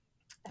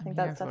think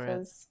that stuff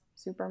is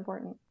super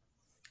important.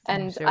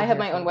 And I have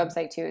my own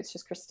website too. It's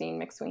just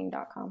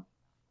ChristineMcSween.com.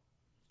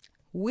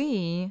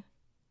 We,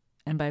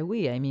 and by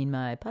we, I mean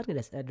my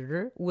podcast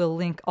editor, will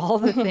link all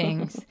the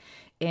things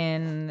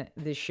in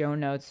the show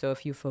notes. So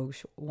if you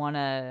folks want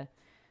to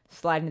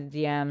slide into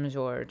the DMs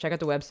or check out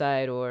the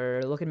website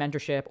or look at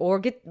mentorship or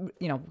get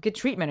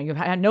treatment, or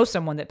you know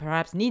someone that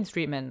perhaps needs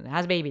treatment,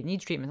 has a baby,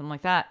 needs treatment, something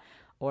like that,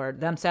 or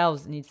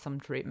themselves need some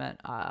treatment.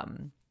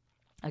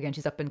 Again,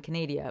 she's up in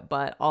Canada,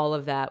 but all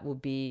of that will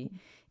be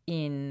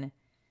in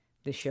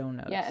the show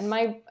notes. Yeah,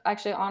 and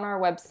actually on our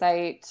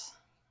website,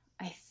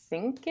 I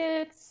think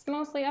it's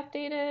mostly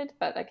updated,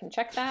 but I can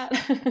check that.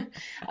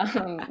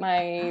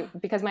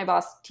 Because my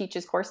boss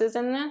teaches courses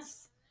in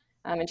this,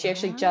 and she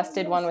actually just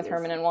did one with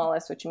Herman and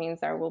Wallace, which means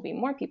there will be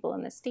more people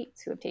in the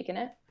States who have taken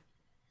it.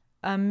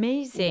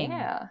 Amazing.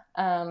 Yeah.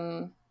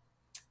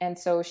 And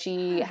so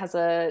she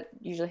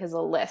usually has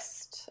a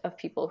list of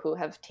people who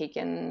have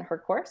taken her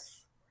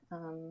course.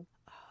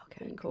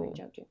 Okay, cool. Reach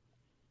out to.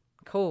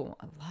 Cool.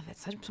 I love it.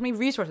 So many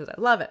resources. I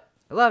love it.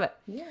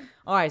 Yeah.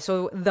 All right.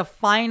 So the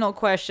final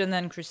question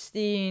then,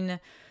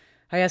 Christine,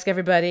 I ask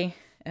everybody,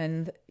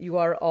 and you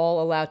are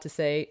all allowed to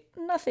say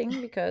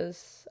nothing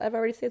because I've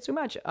already said too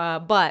much.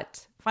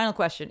 But final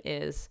question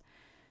is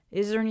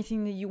there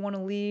anything that you want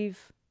to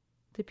leave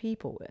the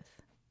people with?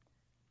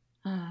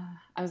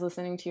 I was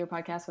listening to your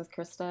podcast with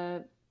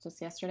Krista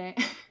just yesterday.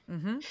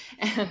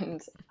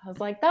 And I was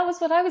like, that was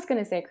what I was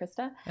going to say,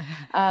 Krista.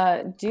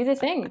 Do the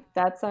thing.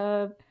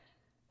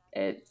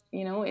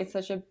 It's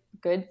such a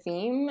good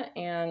theme.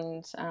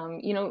 And,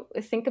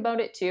 think about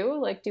it too.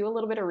 Like, do a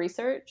little bit of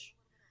research,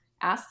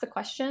 ask the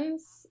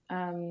questions.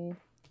 But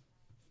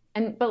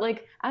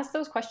ask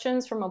those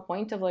questions from a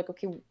point of like,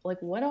 okay,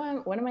 like what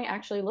am I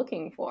actually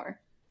looking for?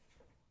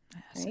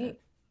 Right.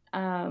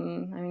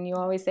 You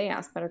always say,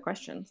 ask better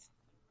questions.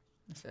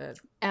 That's it.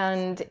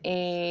 And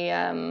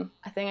a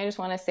thing I just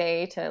want to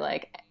say to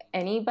like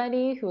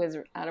anybody who is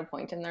at a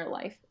point in their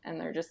life and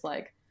they're just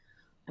like,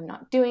 I'm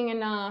not doing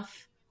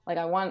enough. Like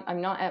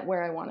I'm not at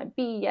where I want to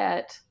be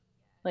yet.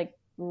 Like,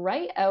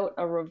 write out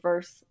a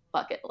reverse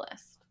bucket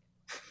list.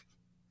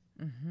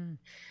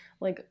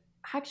 Like,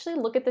 actually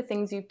look at the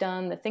things you've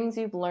done, the things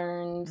you've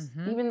learned,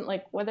 even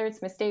like whether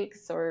it's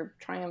mistakes or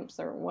triumphs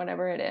or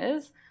whatever it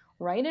is,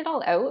 write it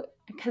all out,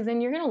 because then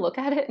you're going to look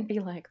at it and be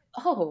like,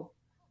 oh,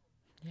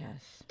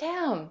 yes,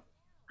 damn,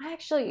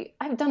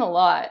 I've done a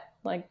lot.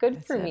 Like,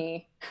 good for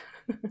me.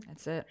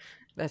 That's it.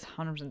 That's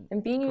 100%.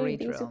 And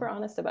be super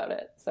honest about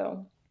it.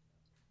 So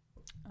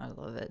I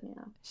love it.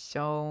 Yeah.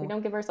 So we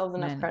don't give ourselves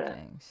enough credit.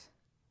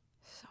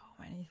 So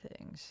many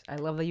things. I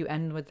love that you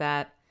end with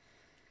that.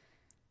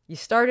 You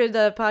started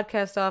the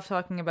podcast off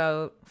talking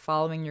about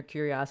following your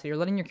curiosity or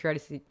letting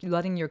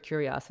your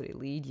curiosity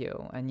lead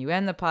you, and you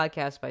end the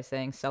podcast by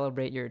saying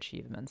celebrate your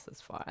achievements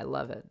thus far. I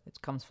love it.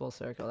 It comes full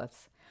circle.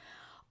 That's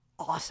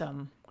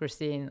awesome,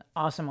 Christine.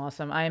 Awesome.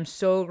 I am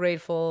so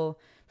grateful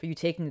for you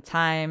taking the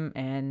time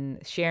and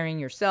sharing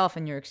yourself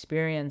and your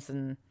experience.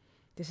 And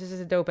this is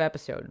a dope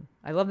episode.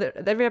 I love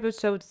that every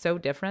episode's so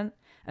different.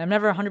 And I'm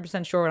never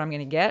 100% sure what I'm going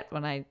to get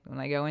when I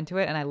go into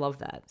it, and I love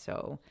that.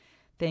 So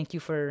thank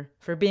you for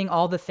being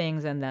all the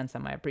things and then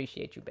some. I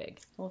appreciate you big.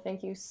 Well,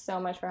 thank you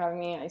so much for having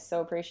me. I so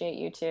appreciate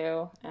you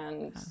too.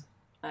 And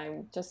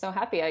I'm just so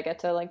happy I get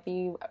to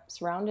be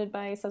surrounded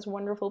by such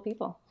wonderful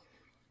people.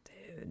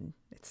 Dude,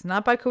 it's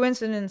not by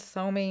coincidence.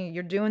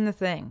 You're doing the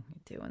thing.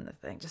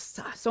 Just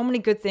so many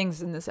good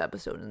things in this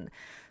episode, and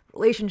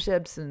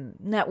relationships and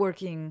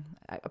networking.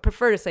 I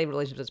prefer to say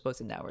relationships as opposed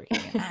to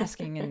networking and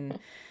asking and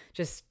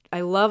just, I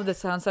love the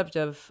concept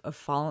of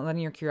following,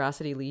 letting your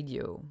curiosity lead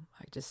you.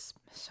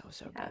 So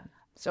good.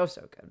 So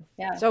good.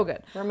 Yeah. So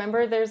good.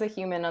 Remember, there's a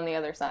human on the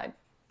other side.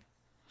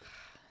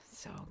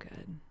 So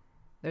good.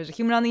 There's a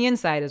human on the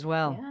inside as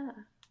well. Yeah.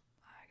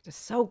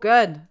 Just so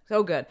good.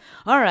 So good.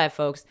 All right,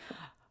 folks.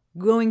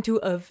 Going to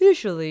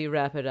officially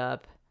wrap it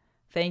up.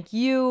 Thank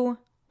you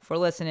for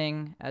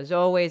listening. As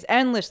always,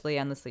 endlessly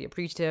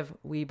appreciative.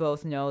 We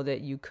both know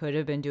that you could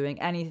have been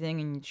doing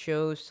anything and you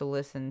chose to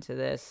listen to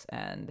this,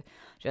 and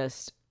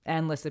just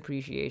endless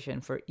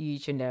appreciation for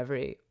each and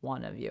every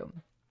one of you.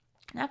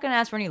 Not going to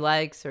ask for any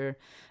likes or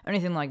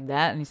anything like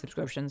that, any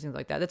subscriptions, things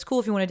like that. That's cool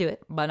if you want to do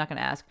it, but I'm not going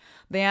to ask.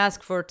 They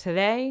ask for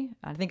today,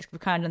 I think we've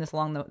kind of done this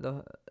along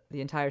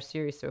the entire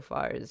series so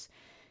far, is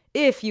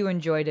if you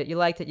enjoyed it, you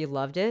liked it, you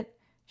loved it,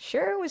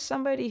 share it with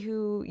somebody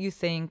who you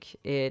think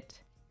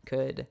it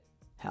could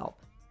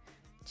help.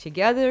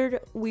 Together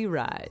we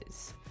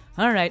rise.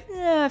 All right,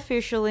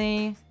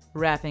 officially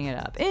wrapping it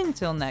up.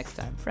 Until next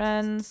time,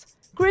 friends,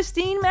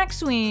 Christine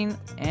Maxween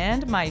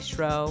and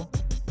Maestro